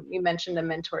 You mentioned a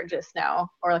mentor just now,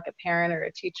 or like a parent or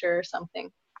a teacher or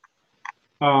something.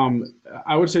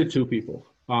 I would say two people.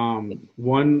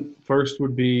 One first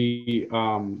would be,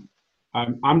 I'm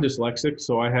dyslexic,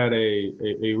 so I had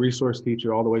a resource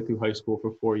teacher all the way through high school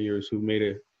for 4 years who made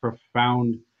a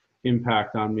profound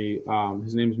impact on me.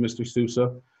 His name is Mr.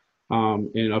 Sousa.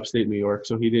 In upstate New York.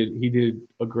 So he did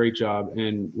a great job.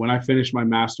 And when I finished my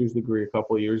master's degree a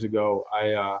couple of years ago,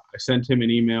 I sent him an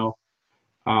email,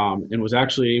 and was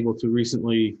actually able to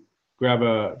recently grab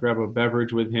a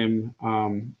beverage with him,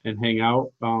 and hang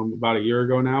out, about a year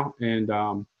ago now. And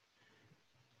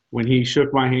when he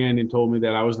shook my hand and told me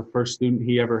that I was the first student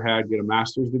he ever had get a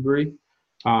master's degree,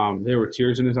 there were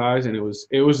tears in his eyes, and it was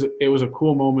a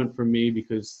cool moment for me,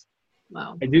 because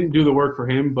wow. I didn't do the work for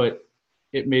him, but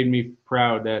it made me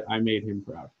proud that I made him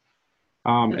proud.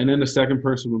 And then the second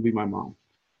person would be my mom.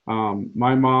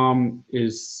 My mom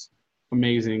is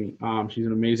amazing. She's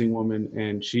an amazing woman,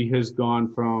 and she has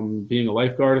gone from being a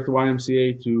lifeguard at the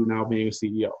YMCA to now being a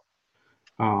CEO,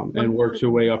 and worked her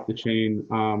way up the chain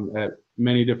at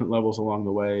many different levels along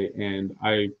the way. And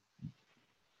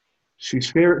she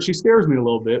scares me a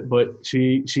little bit, but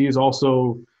she is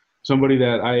also somebody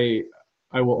that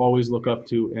I will always look up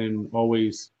to and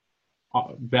always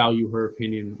value her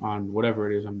opinion on whatever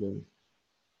it is I'm doing.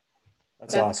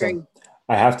 That's awesome. Great.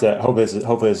 I have to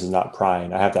hopefully this is not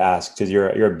prying. I have to ask, because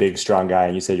you're a big, strong guy,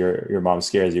 and you said your mom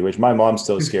scares you, which my mom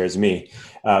still scares me.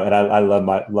 And I love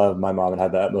my mom and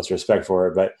have the utmost respect for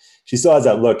her, but she still has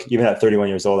that look. Even at 31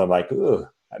 years old, I'm like, ooh,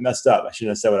 I messed up. I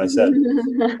shouldn't have said what I said.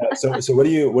 So what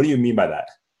do you mean by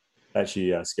that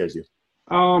she scares you?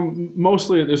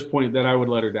 Mostly at this point that I would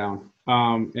let her down,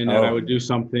 and that I would do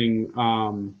something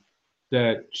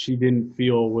that she didn't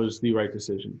feel was the right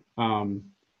decision.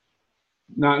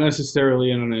 Not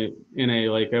necessarily in a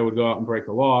like I would go out and break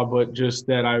the law, but just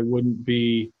that I wouldn't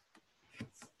be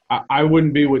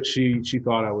what she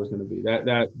thought I was going to be.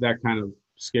 That kind of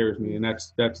scares me, and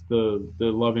that's the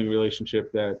loving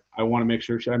relationship that I want to make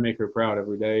sure I make her proud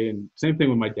every day. And same thing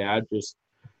with my dad.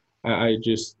 I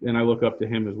look up to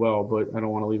him as well, but I don't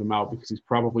want to leave him out because he's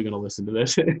probably going to listen to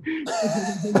this.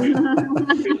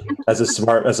 That's a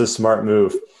smart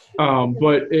move.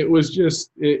 But it was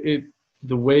just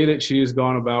the way that she has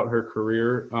gone about her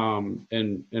career,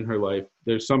 and her life.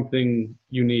 There's something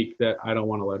unique that I don't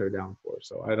want to let her down for.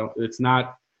 So it's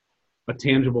not a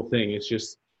tangible thing. It's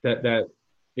just that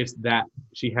it's that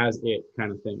she has it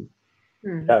kind of thing.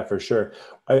 Yeah, for sure.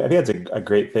 I think that's a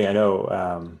great thing. I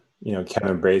know,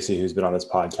 Kevin Bracey, who's been on this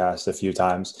podcast a few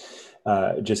times,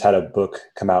 just had a book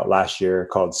come out last year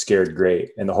called Scared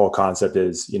Great. And the whole concept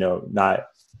is, not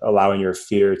allowing your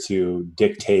fear to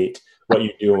dictate what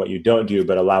you do and what you don't do,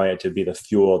 but allowing it to be the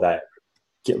fuel that,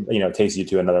 takes you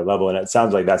to another level. And it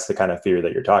sounds like that's the kind of fear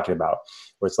that you're talking about,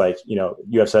 where it's like,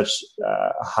 you have such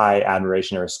high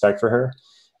admiration and respect for her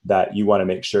that you want to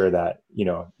make sure that,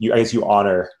 I guess you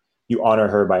honor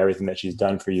her by everything that she's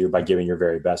done for you, by giving your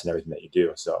very best in everything that you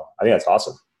do. So I think that's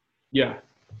awesome. Yeah.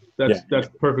 That's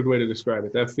the perfect way to describe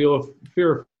it. That fear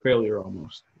of failure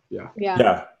almost.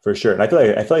 Yeah, for sure. And I feel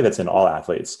like that's in all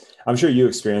athletes. I'm sure you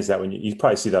experience that when you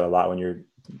probably see that a lot when you're,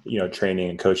 training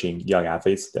and coaching young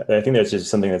athletes. I think that's just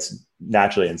something that's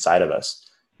naturally inside of us.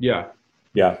 Yeah.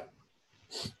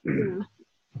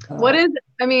 What is,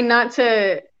 not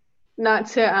to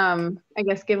I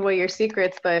guess give away your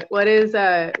secrets, but what is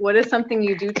something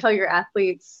you do tell your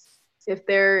athletes if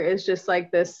there is just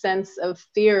like this sense of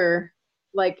fear,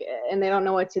 like, and they don't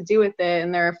know what to do with it,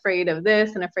 and they're afraid of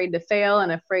this and afraid to fail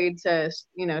and afraid to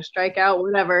strike out,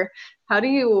 whatever. How do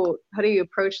you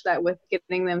approach that with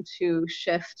getting them to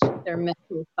shift their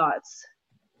mental thoughts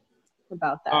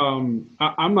about that?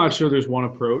 I'm not sure there's one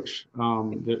approach.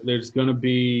 It's going to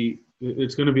be a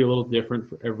little different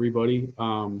for everybody.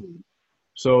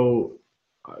 So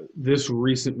this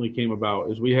recently came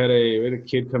about is we had a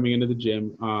kid coming into the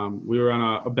gym. We were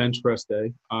on a bench press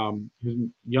day. He's a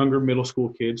younger middle school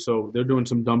kid, so they're doing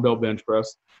some dumbbell bench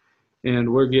press, and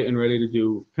we're getting ready to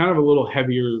do kind of a little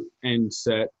heavier end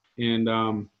set.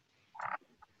 And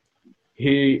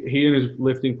he and his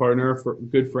lifting partner are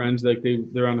good friends, like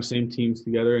they're on the same teams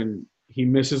together, and he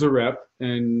misses a rep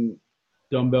and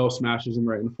dumbbell smashes him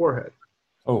right in the forehead.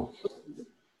 Oh.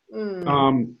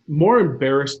 More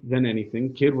embarrassed than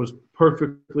anything. Kid was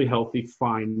perfectly healthy,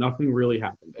 fine. Nothing really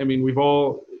happened. I mean,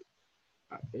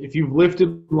 if you've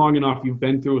lifted long enough, you've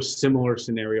been through a similar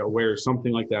scenario where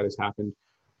something like that has happened,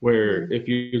 where if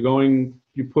you're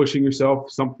pushing yourself,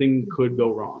 something could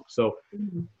go wrong. So,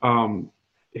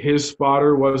 his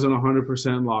spotter wasn't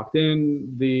 100% locked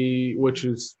in, which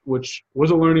was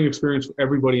a learning experience for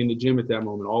everybody in the gym at that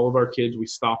moment. All of our kids, we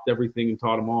stopped everything and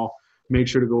taught them all. Made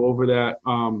sure to go over that.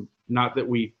 Not that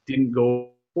we didn't go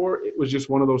for it. It was just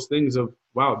one of those things of,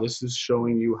 wow, this is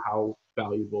showing you how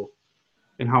valuable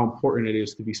and how important it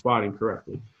is to be spotting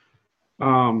correctly.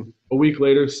 A week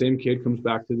later, same kid comes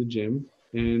back to the gym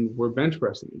and we're bench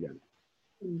pressing again.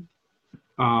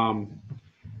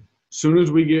 Soon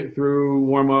as we get through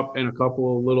warm up and a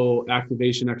couple of little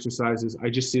activation exercises, I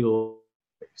just see the little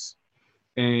face,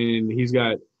 and he's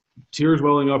got tears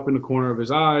welling up in the corner of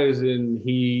his eyes, and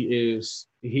he is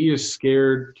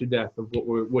scared to death of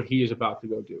what he is about to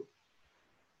go do.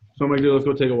 So I'm like, dude, let's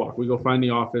go take a walk. We go find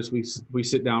the office. We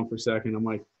sit down for a second. I'm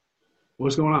like,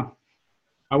 what's going on?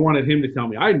 I wanted him to tell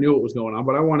me. I knew what was going on,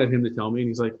 but I wanted him to tell me. And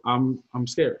he's like, I'm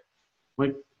scared. I'm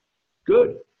like,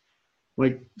 good.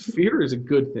 Like, fear is a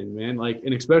good thing, man. Like,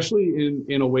 and especially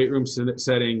in a weight room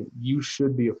setting, you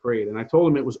should be afraid. And I told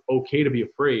him it was okay to be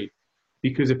afraid,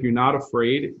 because if you're not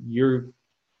afraid,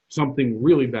 something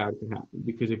really bad can happen.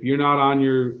 Because if you're not on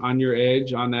your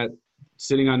edge,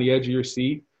 sitting on the edge of your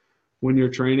seat when you're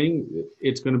training,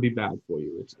 it's going to be bad for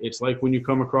you. It's like when you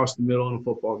come across the middle in a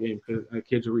football game, because a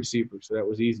kid's a receiver, so that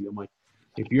was easy. I'm like,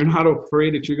 if you're not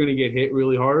afraid that you're going to get hit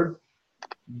really hard,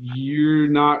 you're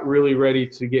not really ready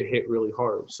to get hit really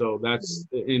hard. So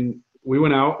and we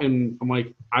went out, and I'm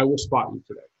like, I will spot you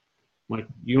today. I'm like,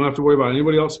 you don't have to worry about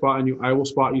anybody else spotting you. I will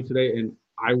spot you today, and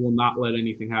I will not let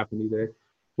anything happen to you today.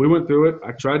 We went through it.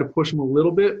 I tried to push him a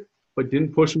little bit, but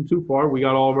didn't push him too far. We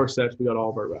got all of our sets. We got all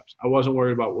of our reps. I wasn't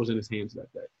worried about what was in his hands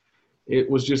that day. It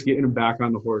was just getting him back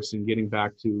on the horse and getting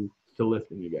back to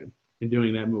lifting again and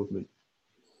doing that movement.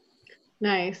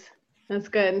 Nice. That's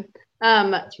good.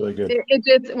 That's really good.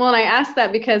 And I asked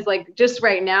that because, like, just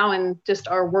right now in just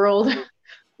our world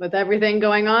with everything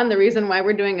going on, the reason why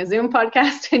we're doing a Zoom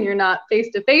podcast and you're not face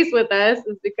to face with us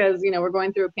is because, we're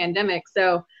going through a pandemic.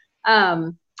 So,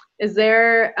 is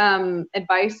there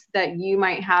advice that you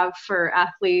might have for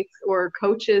athletes or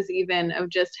coaches even of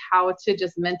just how to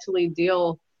just mentally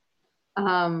deal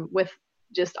with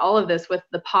just all of this, with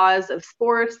the pause of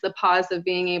sports, the pause of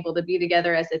being able to be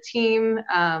together as a team,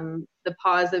 the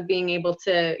pause of being able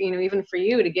to, even for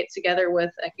you to get together with,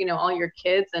 all your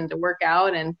kids and to work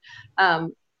out? And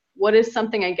what is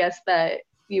something, I guess, that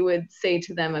you would say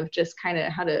to them of just kind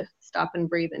of how to stop and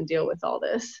breathe and deal with all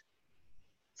this?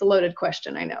 It's a loaded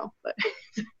question, I know, but.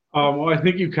 Well, I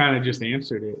think you kind of just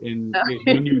answered it. And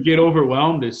when you get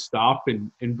overwhelmed, is stop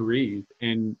and breathe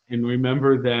and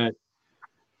remember that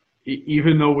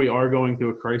even though we are going through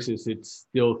a crisis, it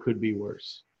still could be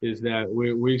worse. Is that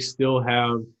we're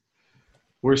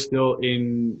still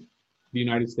in the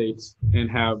United States and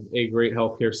have a great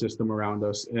healthcare system around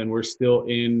us, and we're still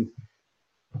in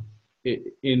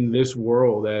this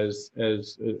world as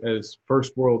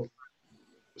first world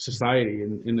society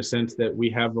in the sense that we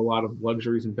have a lot of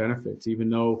luxuries and benefits. Even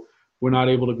though we're not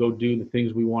able to go do the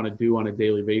things we want to do on a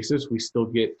daily basis, we still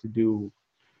get to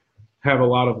have a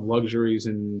lot of luxuries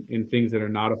and things that are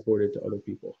not afforded to other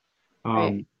people.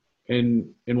 Right.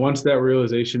 And once that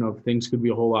realization of things could be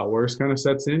a whole lot worse kind of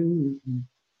sets in,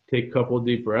 take a couple of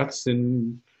deep breaths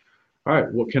and, all right,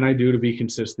 what can I do to be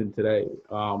consistent today?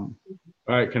 All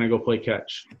right, can I go play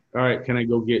catch? All right, can I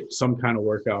go get some kind of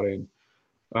workout in?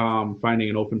 Finding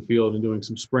an open field and doing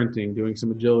some sprinting, doing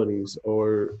some agilities,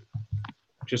 or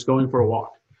just going for a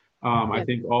walk. I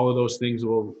think all of those things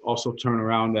will also turn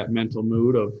around that mental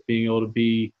mood of being able to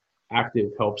be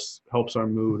active helps our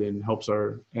mood and helps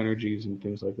our energies and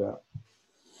things like that.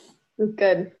 That's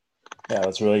good. Yeah,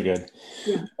 that's really good.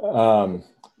 Yeah.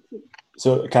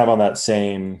 So kind of on that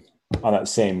same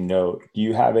note, do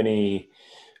you have any,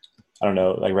 I don't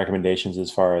know, like recommendations as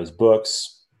far as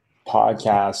books,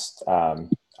 podcasts, I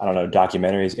don't know,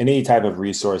 documentaries, any type of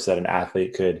resource that an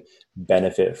athlete could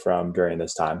benefit from during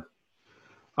this time?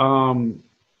 One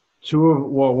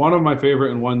of my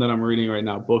favorite and one that I'm reading right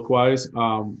now, book wise,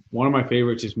 one of my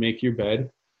favorites is Make Your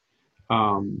Bed,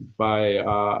 by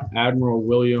Admiral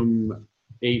William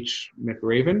H.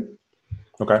 McRaven.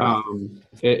 Okay.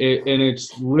 And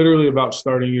it's literally about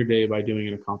starting your day by doing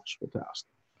an accomplishable task.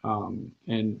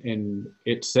 And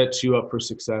it sets you up for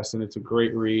success, and it's a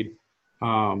great read.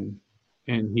 And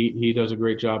he does a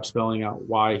great job spelling out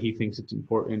why he thinks it's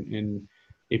important. And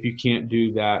if you can't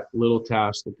do that little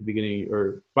task at the beginning,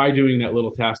 or by doing that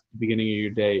little task at the beginning of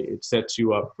your day, it sets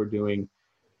you up for doing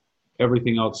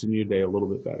everything else in your day a little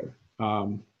bit better.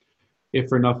 If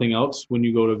for nothing else, when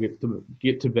you go to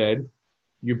get to bed,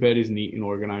 your bed is neat and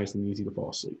organized and easy to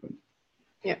fall asleep in.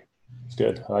 Yeah. It's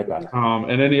good. I like that.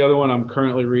 And then the other one I'm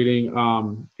currently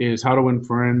reading is How to Win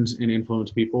Friends and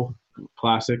Influence People,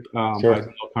 classic, Sure. by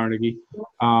Dale Carnegie.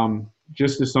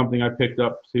 Just as something I picked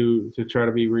up to try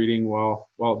to be reading while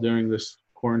during this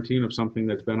quarantine, of something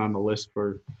that's been on the list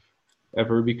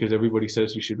forever because everybody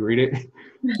says you should read it.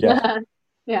 Yeah.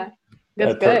 Yeah.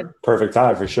 That's good. Perfect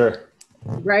time for sure.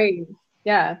 Right.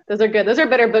 Yeah. Those are good. Those are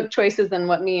better book choices than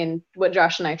what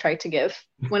Josh and I try to give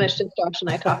when it's just Josh and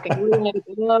I talking. We're like,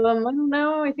 I don't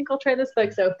know. I think I'll try this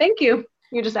book. So thank you.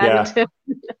 You just added to.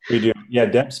 We do. Yeah.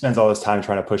 Deb spends all this time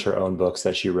trying to push her own books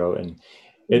that she wrote, and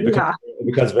it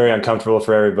becomes very uncomfortable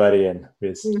for everybody, and we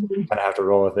just kind of have to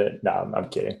roll with it. No, I'm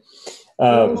kidding.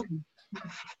 Let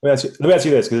me ask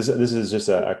you this, because this is just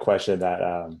a question that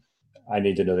I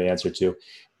need to know the answer to.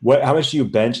 How much do you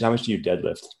bench and how much do you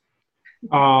deadlift?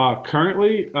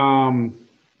 Currently,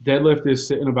 deadlift is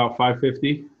sitting about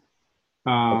 550.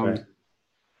 Okay.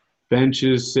 Bench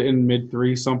is sitting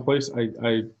mid-3 someplace.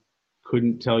 I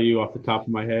couldn't tell you off the top of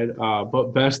my head.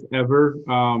 But best ever,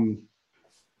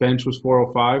 bench was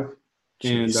 405,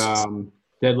 and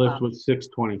deadlift was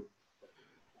 620.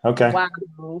 Okay. Wow.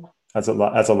 That's a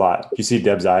lot. That's a lot. You see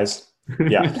Deb's eyes?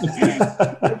 Yeah. Do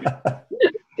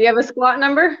you have a squat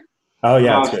number? Oh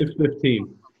yeah.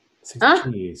 615. Huh?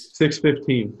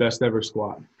 615, best ever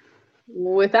squat.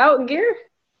 Without gear?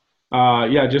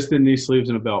 Yeah, just in these sleeves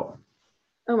and a belt.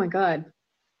 Oh my God.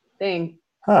 Dang.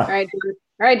 Huh. All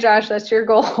right, Josh, that's your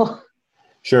goal.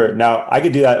 Sure. Now I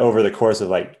could do that over the course of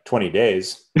like 20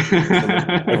 days.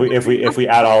 if we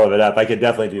add all of it up, I could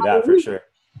definitely do that for sure.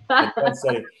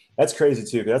 That's crazy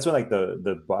too, because that's when like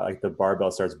the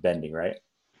barbell starts bending, right?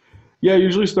 Yeah, it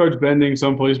usually starts bending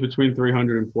someplace between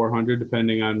 300 and 400,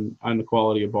 depending on the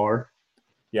quality of bar.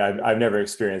 Yeah, I've never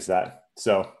experienced that,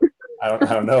 so I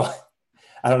don't know.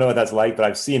 I don't know what that's like, but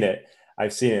I've seen it.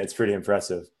 It's pretty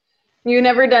impressive. You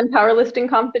never done powerlifting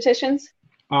competitions?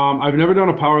 I've never done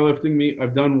a powerlifting meet.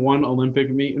 I've done one Olympic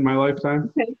meet in my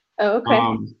lifetime. Okay. Oh,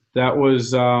 okay. That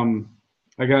was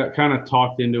I got kind of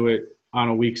talked into it on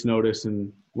a week's notice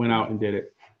and went out and did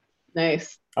it.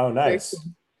 Nice. Oh, nice.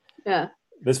 Cool. Yeah.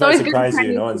 This might surprise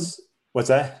you. No one's. What's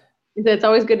that? It's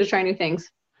always good to try new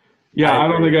things. Yeah, I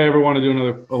don't think I ever want to do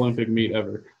another Olympic meet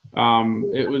ever.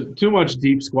 It was too much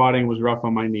deep squatting was rough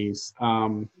on my knees.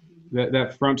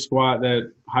 That front squat,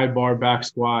 that high bar back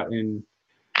squat, and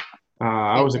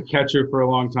I was a catcher for a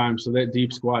long time, so that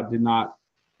deep squat did not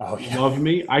love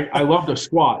me. I love to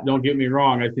squat, don't get me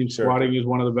wrong. I think squatting is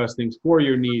one of the best things for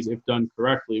your knees if done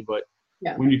correctly, but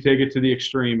when you take it to the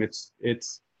extreme, it's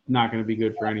not going to be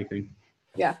good for anything.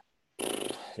 Yeah.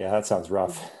 Yeah, that sounds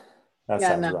rough. That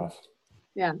sounds rough.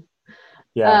 Yeah.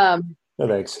 Yeah. No,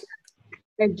 thanks.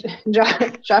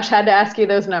 Josh had to ask you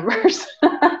those numbers.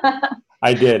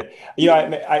 I did.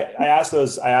 I asked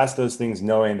those things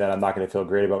knowing that I'm not going to feel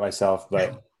great about myself,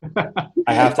 but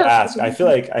I have to ask. I feel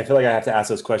like I have to ask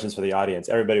those questions for the audience.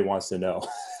 Everybody wants to know.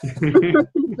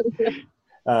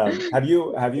 Have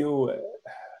you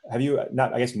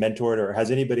not, I guess, mentored, or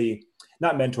has anybody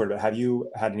not mentored, but have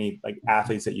you had any like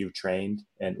athletes that you've trained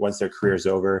and once their career's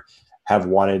over have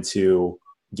wanted to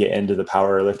get into the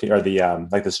powerlifting or the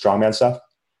like the strongman stuff?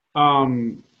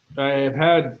 I've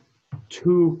had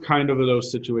two kind of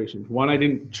those situations. One, I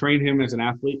didn't train him as an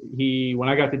athlete. When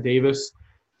I got to Davis,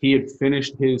 he had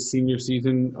finished his senior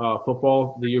season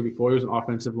football the year before. He was an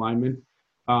offensive lineman,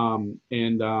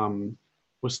 and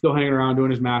was still hanging around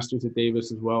doing his master's at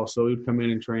Davis as well. So he'd come in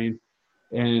and train.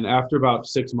 And after about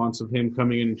 6 months of him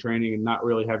coming in and training and not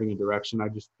really having a direction, I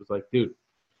just was like, dude,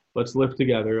 let's lift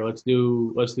together. Let's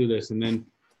do this. And then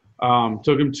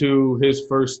took him to his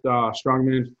first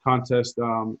strongman contest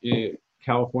in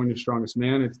California Strongest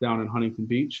Man. It's down in Huntington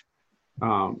Beach.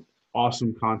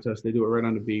 Awesome contest. They do it right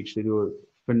on the beach. They do a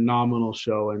phenomenal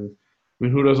show. And I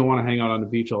mean, who doesn't want to hang out on the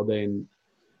beach all day and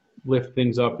lift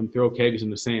things up and throw kegs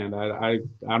in the sand? I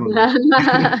don't know.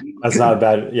 That's not a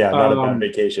bad, not a bad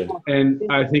vacation. And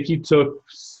I think he took,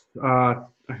 I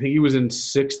think he was in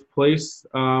 6th place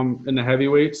in the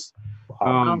heavyweights,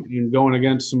 and going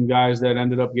against some guys that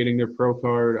ended up getting their pro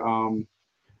card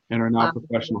and are now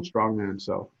professional strongmen.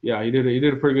 So yeah, he did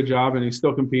a pretty good job, and he's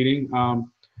still competing.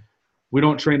 We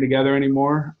don't train together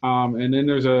anymore. And then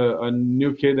there's a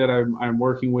new kid that I'm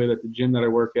working with at the gym that I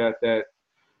work at that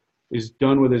is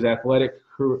done with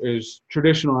his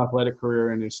traditional athletic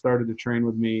career and has started to train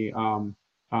with me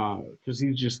because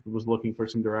he just was looking for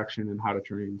some direction in how to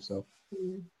train. So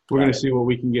we're going to see what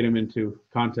we can get him into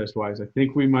contest-wise. I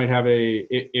think we might have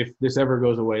if this ever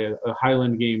goes away, a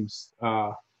Highland Games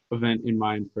event in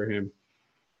mind for him.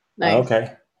 Nice.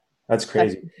 Okay. That's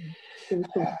crazy.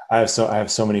 I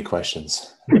have so many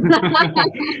questions.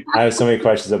 I have so many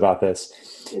questions about this.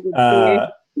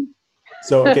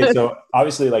 So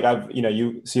obviously, like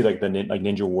you see like the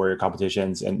Ninja Warrior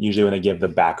competitions, and usually when they give the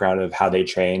background of how they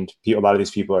trained, a lot of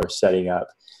these people are setting up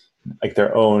like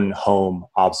their own home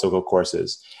obstacle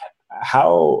courses.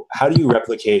 How do you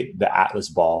replicate the Atlas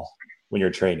ball when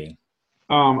you're training?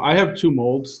 I have 2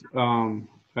 molds.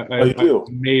 You do?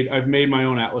 I've made my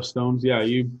own Atlas stones. Yeah,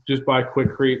 you just buy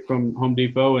Quikrete from Home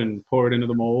Depot and pour it into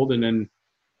the mold, and then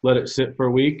let it sit for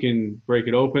a week and break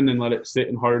it open and let it sit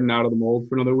and harden out of the mold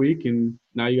for another week. And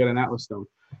now you got an Atlas stone.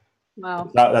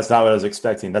 Wow. That's not what I was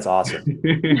expecting. That's awesome.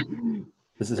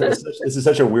 This is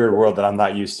such a weird world that I'm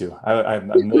not used to. I have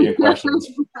a million questions.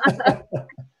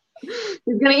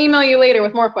 He's going to email you later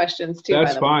with more questions too.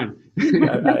 That's fine.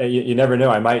 You never know.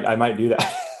 I might do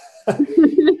that.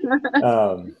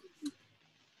 So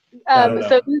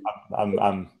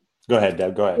I'm go ahead,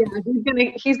 Deb. Go ahead.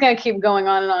 Yeah, he's gonna keep going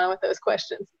on and on with those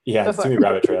questions. Yeah, it's too many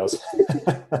rabbit trails.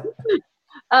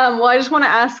 Well, I just want to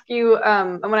ask you.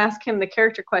 I'm going to ask him the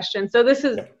character question. So this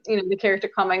is, the Character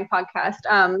Combine podcast.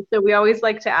 So we always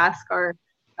like to ask our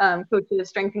coaches,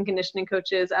 strength and conditioning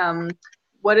coaches,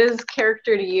 what is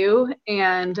character to you,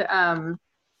 and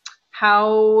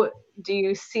how do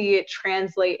you see it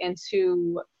translate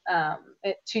into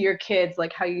to your kids,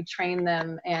 like how you train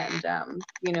them and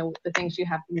the things you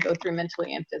have to go through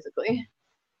mentally and physically?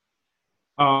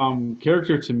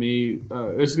 Character to me,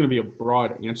 this is going to be a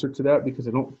broad answer to that because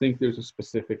I don't think there's a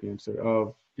specific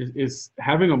answer. Is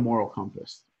having a moral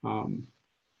compass,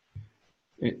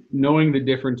 knowing the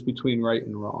difference between right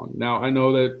and wrong. Now I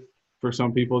know that for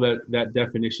some people that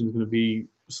definition is going to be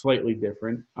slightly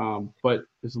different, but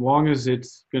as long as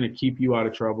it's going to keep you out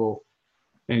of trouble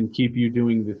and keep you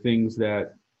doing the things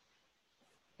that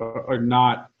are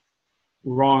not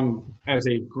wrong as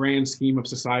a grand scheme of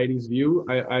society's view,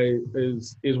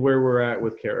 is where we're at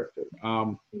with character,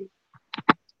 to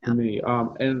me.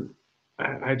 And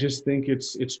I just think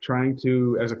it's trying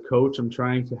to, as a coach, I'm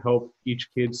trying to help each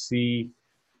kid see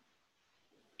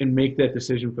and make that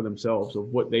decision for themselves of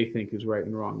what they think is right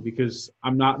and wrong, because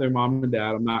I'm not their mom and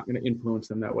dad. I'm not going to influence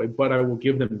them that way, but I will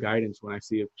give them guidance when I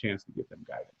see a chance to give them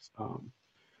guidance.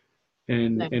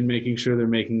 And making sure they're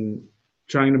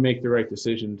trying to make the right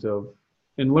decisions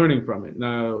and learning from it.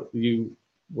 Now, you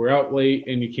were out late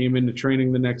and you came into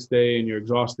training the next day and you're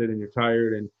exhausted and you're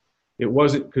tired, and it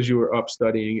wasn't because you were up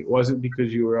studying. It wasn't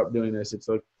because you were up doing this. It's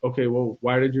like, okay, well,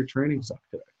 why did your training suck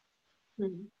today?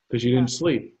 Because you didn't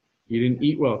sleep. You didn't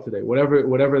eat well today,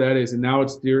 whatever that is. And now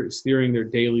it's steering their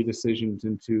daily decisions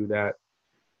into that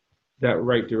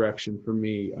right direction for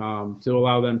me, to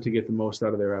allow them to get the most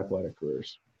out of their athletic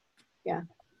careers. Yeah.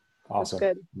 Awesome.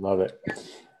 Good. Love it.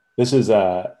 This is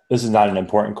not an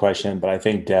important question, but I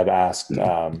think Deb asked,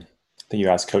 I think you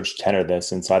asked Coach Tenor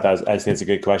this. And so I think it's a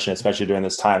good question, especially during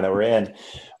this time that we're in.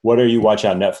 What are you watching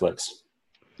on Netflix?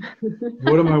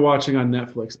 What am I watching on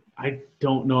Netflix? I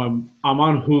don't know. I'm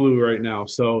on Hulu right now,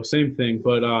 so same thing.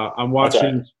 But I'm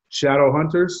watching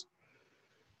Shadowhunters.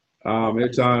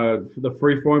 It's on the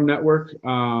Freeform network.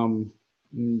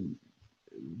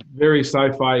 Very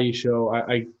sci-fi show.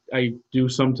 I do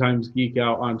sometimes geek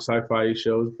out on sci-fi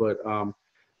shows, but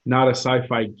not a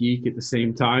sci-fi geek at the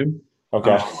same time.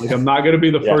 Okay. I'm not going to be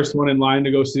the first one in line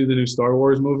to go see the new Star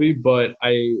Wars movie, but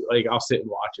I'll sit and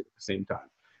watch it at the same time.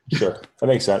 Sure, that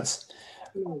makes sense.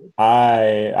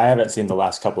 I haven't seen the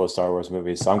last couple of Star Wars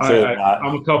movies, so I'm clearly not.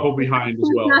 I'm a couple behind as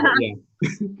well. But yeah.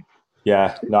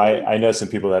 Yeah, no, I know some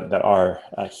people that are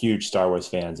huge Star Wars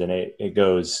fans, and it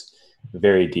goes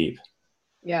very deep.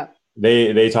 Yeah.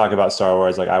 They talk about Star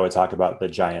Wars like I would talk about the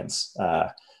Giants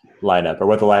lineup, or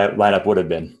what the lineup would have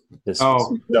been.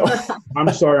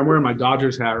 I'm sorry, I'm wearing my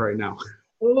Dodgers hat right now.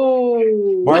 Oh.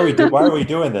 Why are we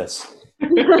doing this?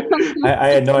 I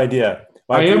had no idea.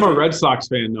 I am a Red Sox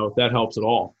fan, though, if that helps at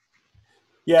all.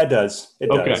 Yeah, it does. It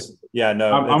okay. does. Yeah,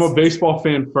 no. I'm a baseball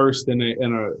fan first and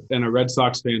a Red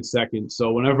Sox fan second.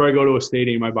 So whenever I go to a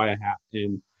stadium, I buy a hat.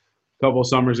 And a couple of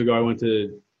summers ago, I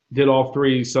did all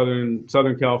three Southern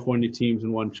California teams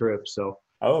in one trip. So.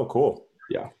 Oh, cool.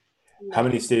 Yeah. How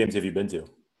many stadiums have you been to?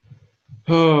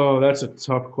 Oh, that's a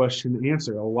tough question to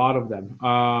answer. A lot of them.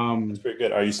 That's pretty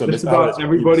good. Are you still just about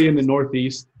everybody in the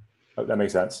Northeast? Oh, that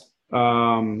makes sense.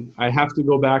 I have to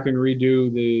go back and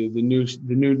redo the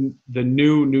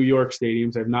new New York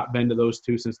stadiums. I've not been to those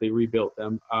two since they rebuilt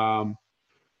them.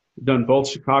 Done both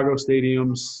Chicago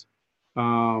stadiums,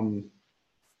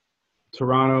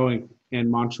 Toronto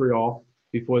and Montreal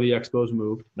before the Expos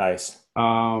moved. Nice.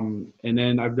 And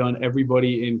then I've done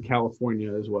everybody in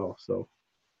California as well. So.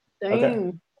 Dang.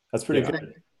 Okay. That's pretty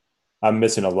good. I'm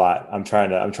missing a lot. I'm trying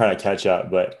to catch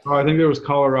up, but I think there was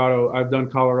Colorado. I've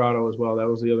done Colorado as well. That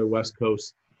was the other West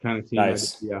Coast kind of team.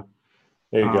 Nice. Yeah.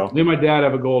 There you go. Me and my dad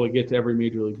have a goal to get to every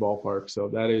major league ballpark, so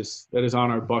that is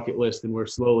on our bucket list, and we're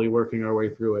slowly working our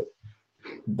way through it.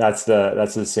 That's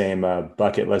the same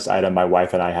bucket list item my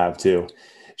wife and I have too.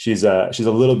 She's a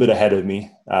little bit ahead of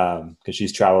me because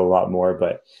she's traveled a lot more,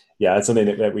 but yeah, that's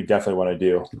something that we definitely want to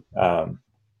do.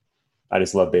 I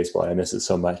just love baseball. I miss it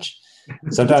so much.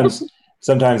 Sometimes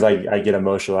I get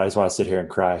emotional. I just want to sit here and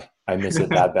cry. I miss it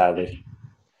that badly.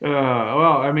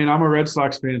 Well, I mean, I'm a Red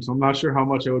Sox fan, so I'm not sure how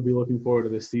much I would be looking forward to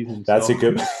this season. That's a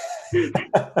good.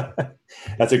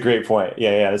 That's a great point.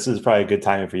 Yeah. This is probably a good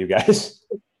timing for you guys.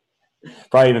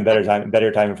 Probably even better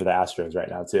timing for the Astros right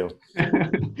now too.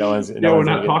 We're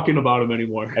not talking about them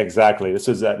anymore. Exactly.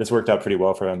 This worked out pretty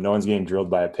well for them. No one's getting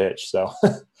drilled by a pitch. So,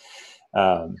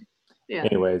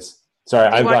 anyways, sorry,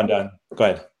 I've gone down. Go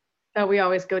ahead. Oh, we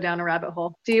always go down a rabbit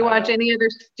hole. Do you watch any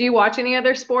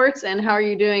other sports, and how are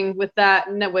you doing with that?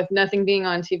 With nothing being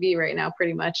on TV right now,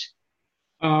 pretty much.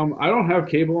 I don't have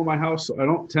cable in my house, so I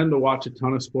don't tend to watch a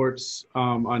ton of sports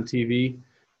on TV.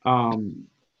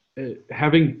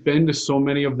 Having been to so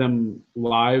many of them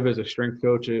live as a strength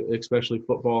coach, especially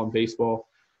football and baseball,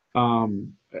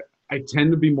 I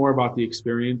tend to be more about the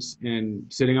experience, and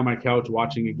sitting on my couch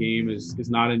watching a game is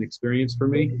not an experience for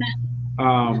me.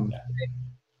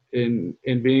 And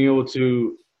being able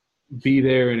to be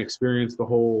there and experience the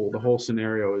whole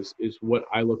scenario is what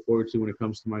I look forward to when it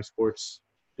comes to my sports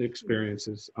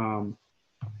experiences.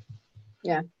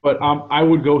 Yeah. But I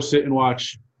would go sit and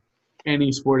watch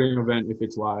any sporting event if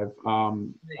it's live. I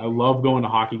love going to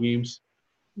hockey games.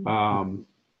 Not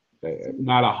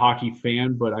a hockey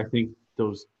fan, but I think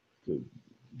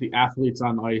the athletes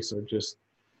on the ice are just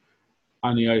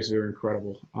on the ice are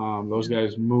incredible. Those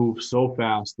guys move so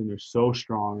fast, and they're so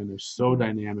strong, and they're so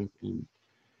dynamic, and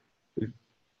they're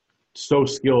so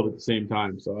skilled at the same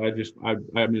time. So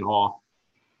I'm in awe.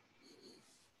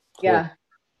 Yeah,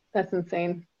 that's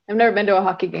insane. I've never been to a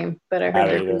hockey game, but I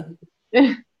heard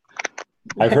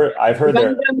I've heard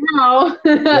there.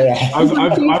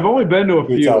 I've only been to a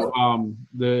few.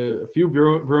 The few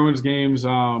Bruins games.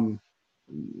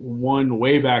 One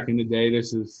way back in the day.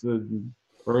 This is the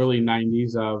early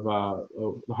 90s of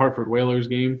the Hartford Whalers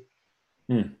game.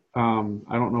 I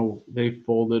don't know. They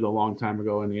folded a long time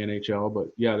ago in the NHL, but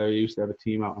yeah, they used to have a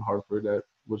team out in Hartford that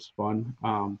was fun.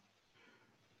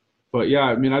 But yeah,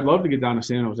 I mean, I'd love to get down to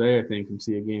San Jose, I think, and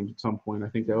see a game at some point. I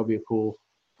think that would be a cool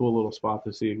little spot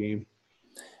to see a game.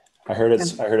 I heard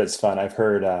it's fun. I've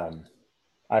heard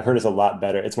it's a lot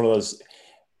better. It's one of those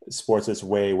sports that's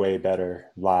way, way better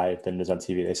live than it is on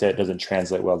TV. They say it doesn't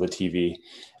translate well to TV.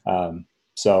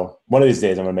 So one of these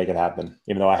days I'm going to make it happen,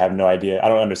 even though I have no idea. I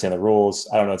don't understand the rules.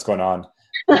 I don't know what's going on.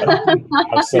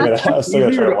 I'm still going to try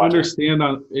to watch it.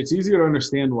 It's easier to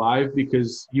understand live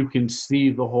because you can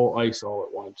see the whole ice all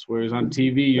at once. Whereas on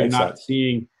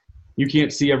TV, you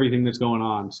can't see everything that's going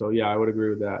on. So yeah, I would agree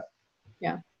with that.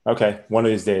 Yeah. Okay. One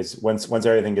of these days, once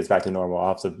everything gets back to normal, I'll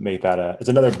have to make that it's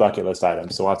another bucket list item.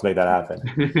 So we'll have to make that happen.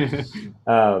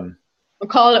 We'll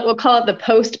call it the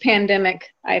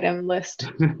post-pandemic item list.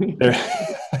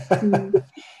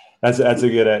 That's a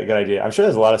good idea. I'm sure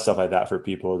there's a lot of stuff like that for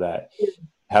people that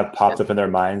have popped up in their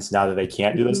minds now that they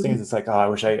can't do those things. It's like, oh, I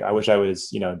wish I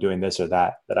was, doing this or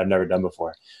that I've never done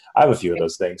before. I have a few of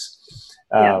those things.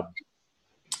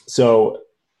 So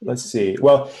let's see.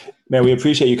 Well, man, we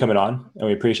appreciate you coming on, and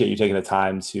we appreciate you taking the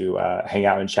time to hang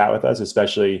out and chat with us,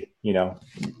 especially,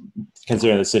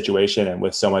 considering the situation and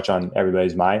with so much on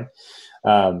everybody's mind.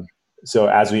 So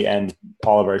as we end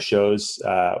all of our shows,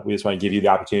 we just want to give you the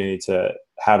opportunity to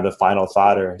have the final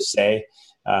thought or say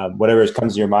whatever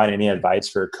comes to your mind, any advice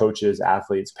for coaches,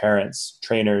 athletes, parents,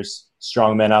 trainers,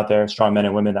 strong men out there, strong men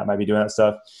and women that might be doing that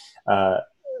stuff.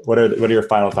 What are your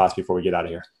final thoughts before we get out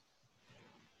of here?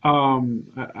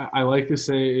 I like to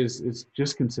say it's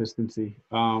just consistency.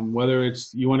 Whether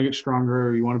it's you want to get stronger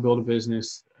or you want to build a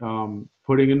business,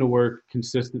 putting into work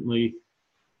consistently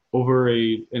over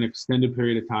an extended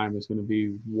period of time is going to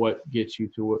be what gets you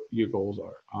to what your goals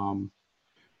are.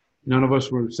 None of us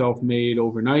were self-made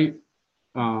overnight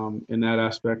in that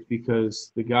aspect,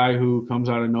 because the guy who comes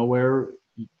out of nowhere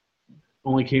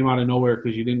only came out of nowhere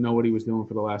because you didn't know what he was doing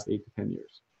for the last 8 to 10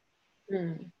 years.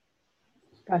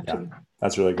 Gotcha. Yeah,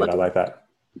 that's really good. I like that.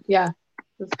 Yeah,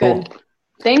 that's good. Cool.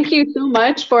 Thank you so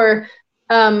much for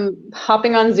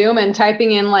hopping on Zoom and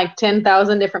typing in like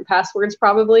 10,000 different passwords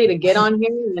probably to get on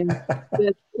here and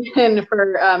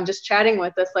for just chatting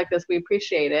with us like this. We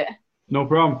appreciate it. No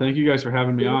problem. Thank you guys for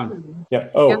having me on. Yeah.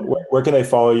 Oh, yeah. Where can they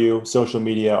follow you? Social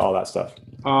media, all that stuff.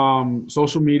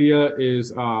 Social media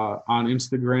is on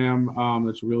Instagram.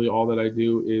 That's really all that I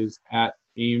do is at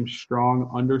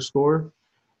aimstrong_.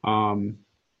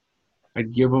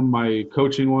 I'd give them my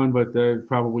coaching one, but they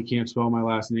probably can't spell my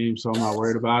last name, so I'm not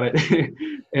worried about it.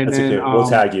 And that's then okay. We'll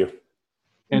tag you.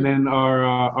 And then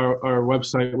our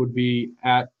website would be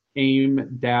at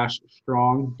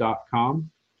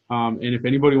aim-strong.com. And if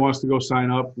anybody wants to go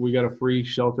sign up, we got a free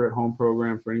shelter at home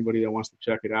program for anybody that wants to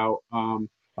check it out.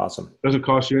 Awesome. Doesn't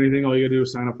cost you anything. All you gotta do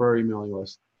is sign up for our emailing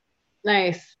list.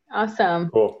 Nice. Awesome.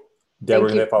 Cool. Deb, where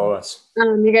can they follow us?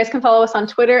 You guys can follow us on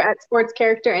Twitter at Sports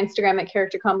Character, Instagram at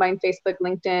Character Combine, Facebook,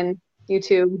 LinkedIn,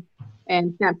 YouTube,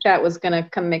 and Snapchat was going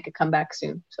to make a comeback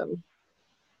soon. So,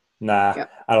 Nah, yeah.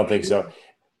 I don't think so.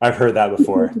 I've heard that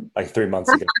before, like 3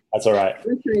 months ago. That's all right.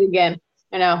 Let's try it again.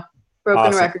 I know.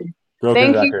 Broken record.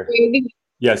 Broken record. You,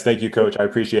 yes, thank you, Coach. I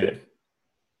appreciate it.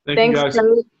 Thanks, you guys.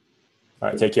 All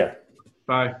right, take care.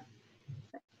 Bye.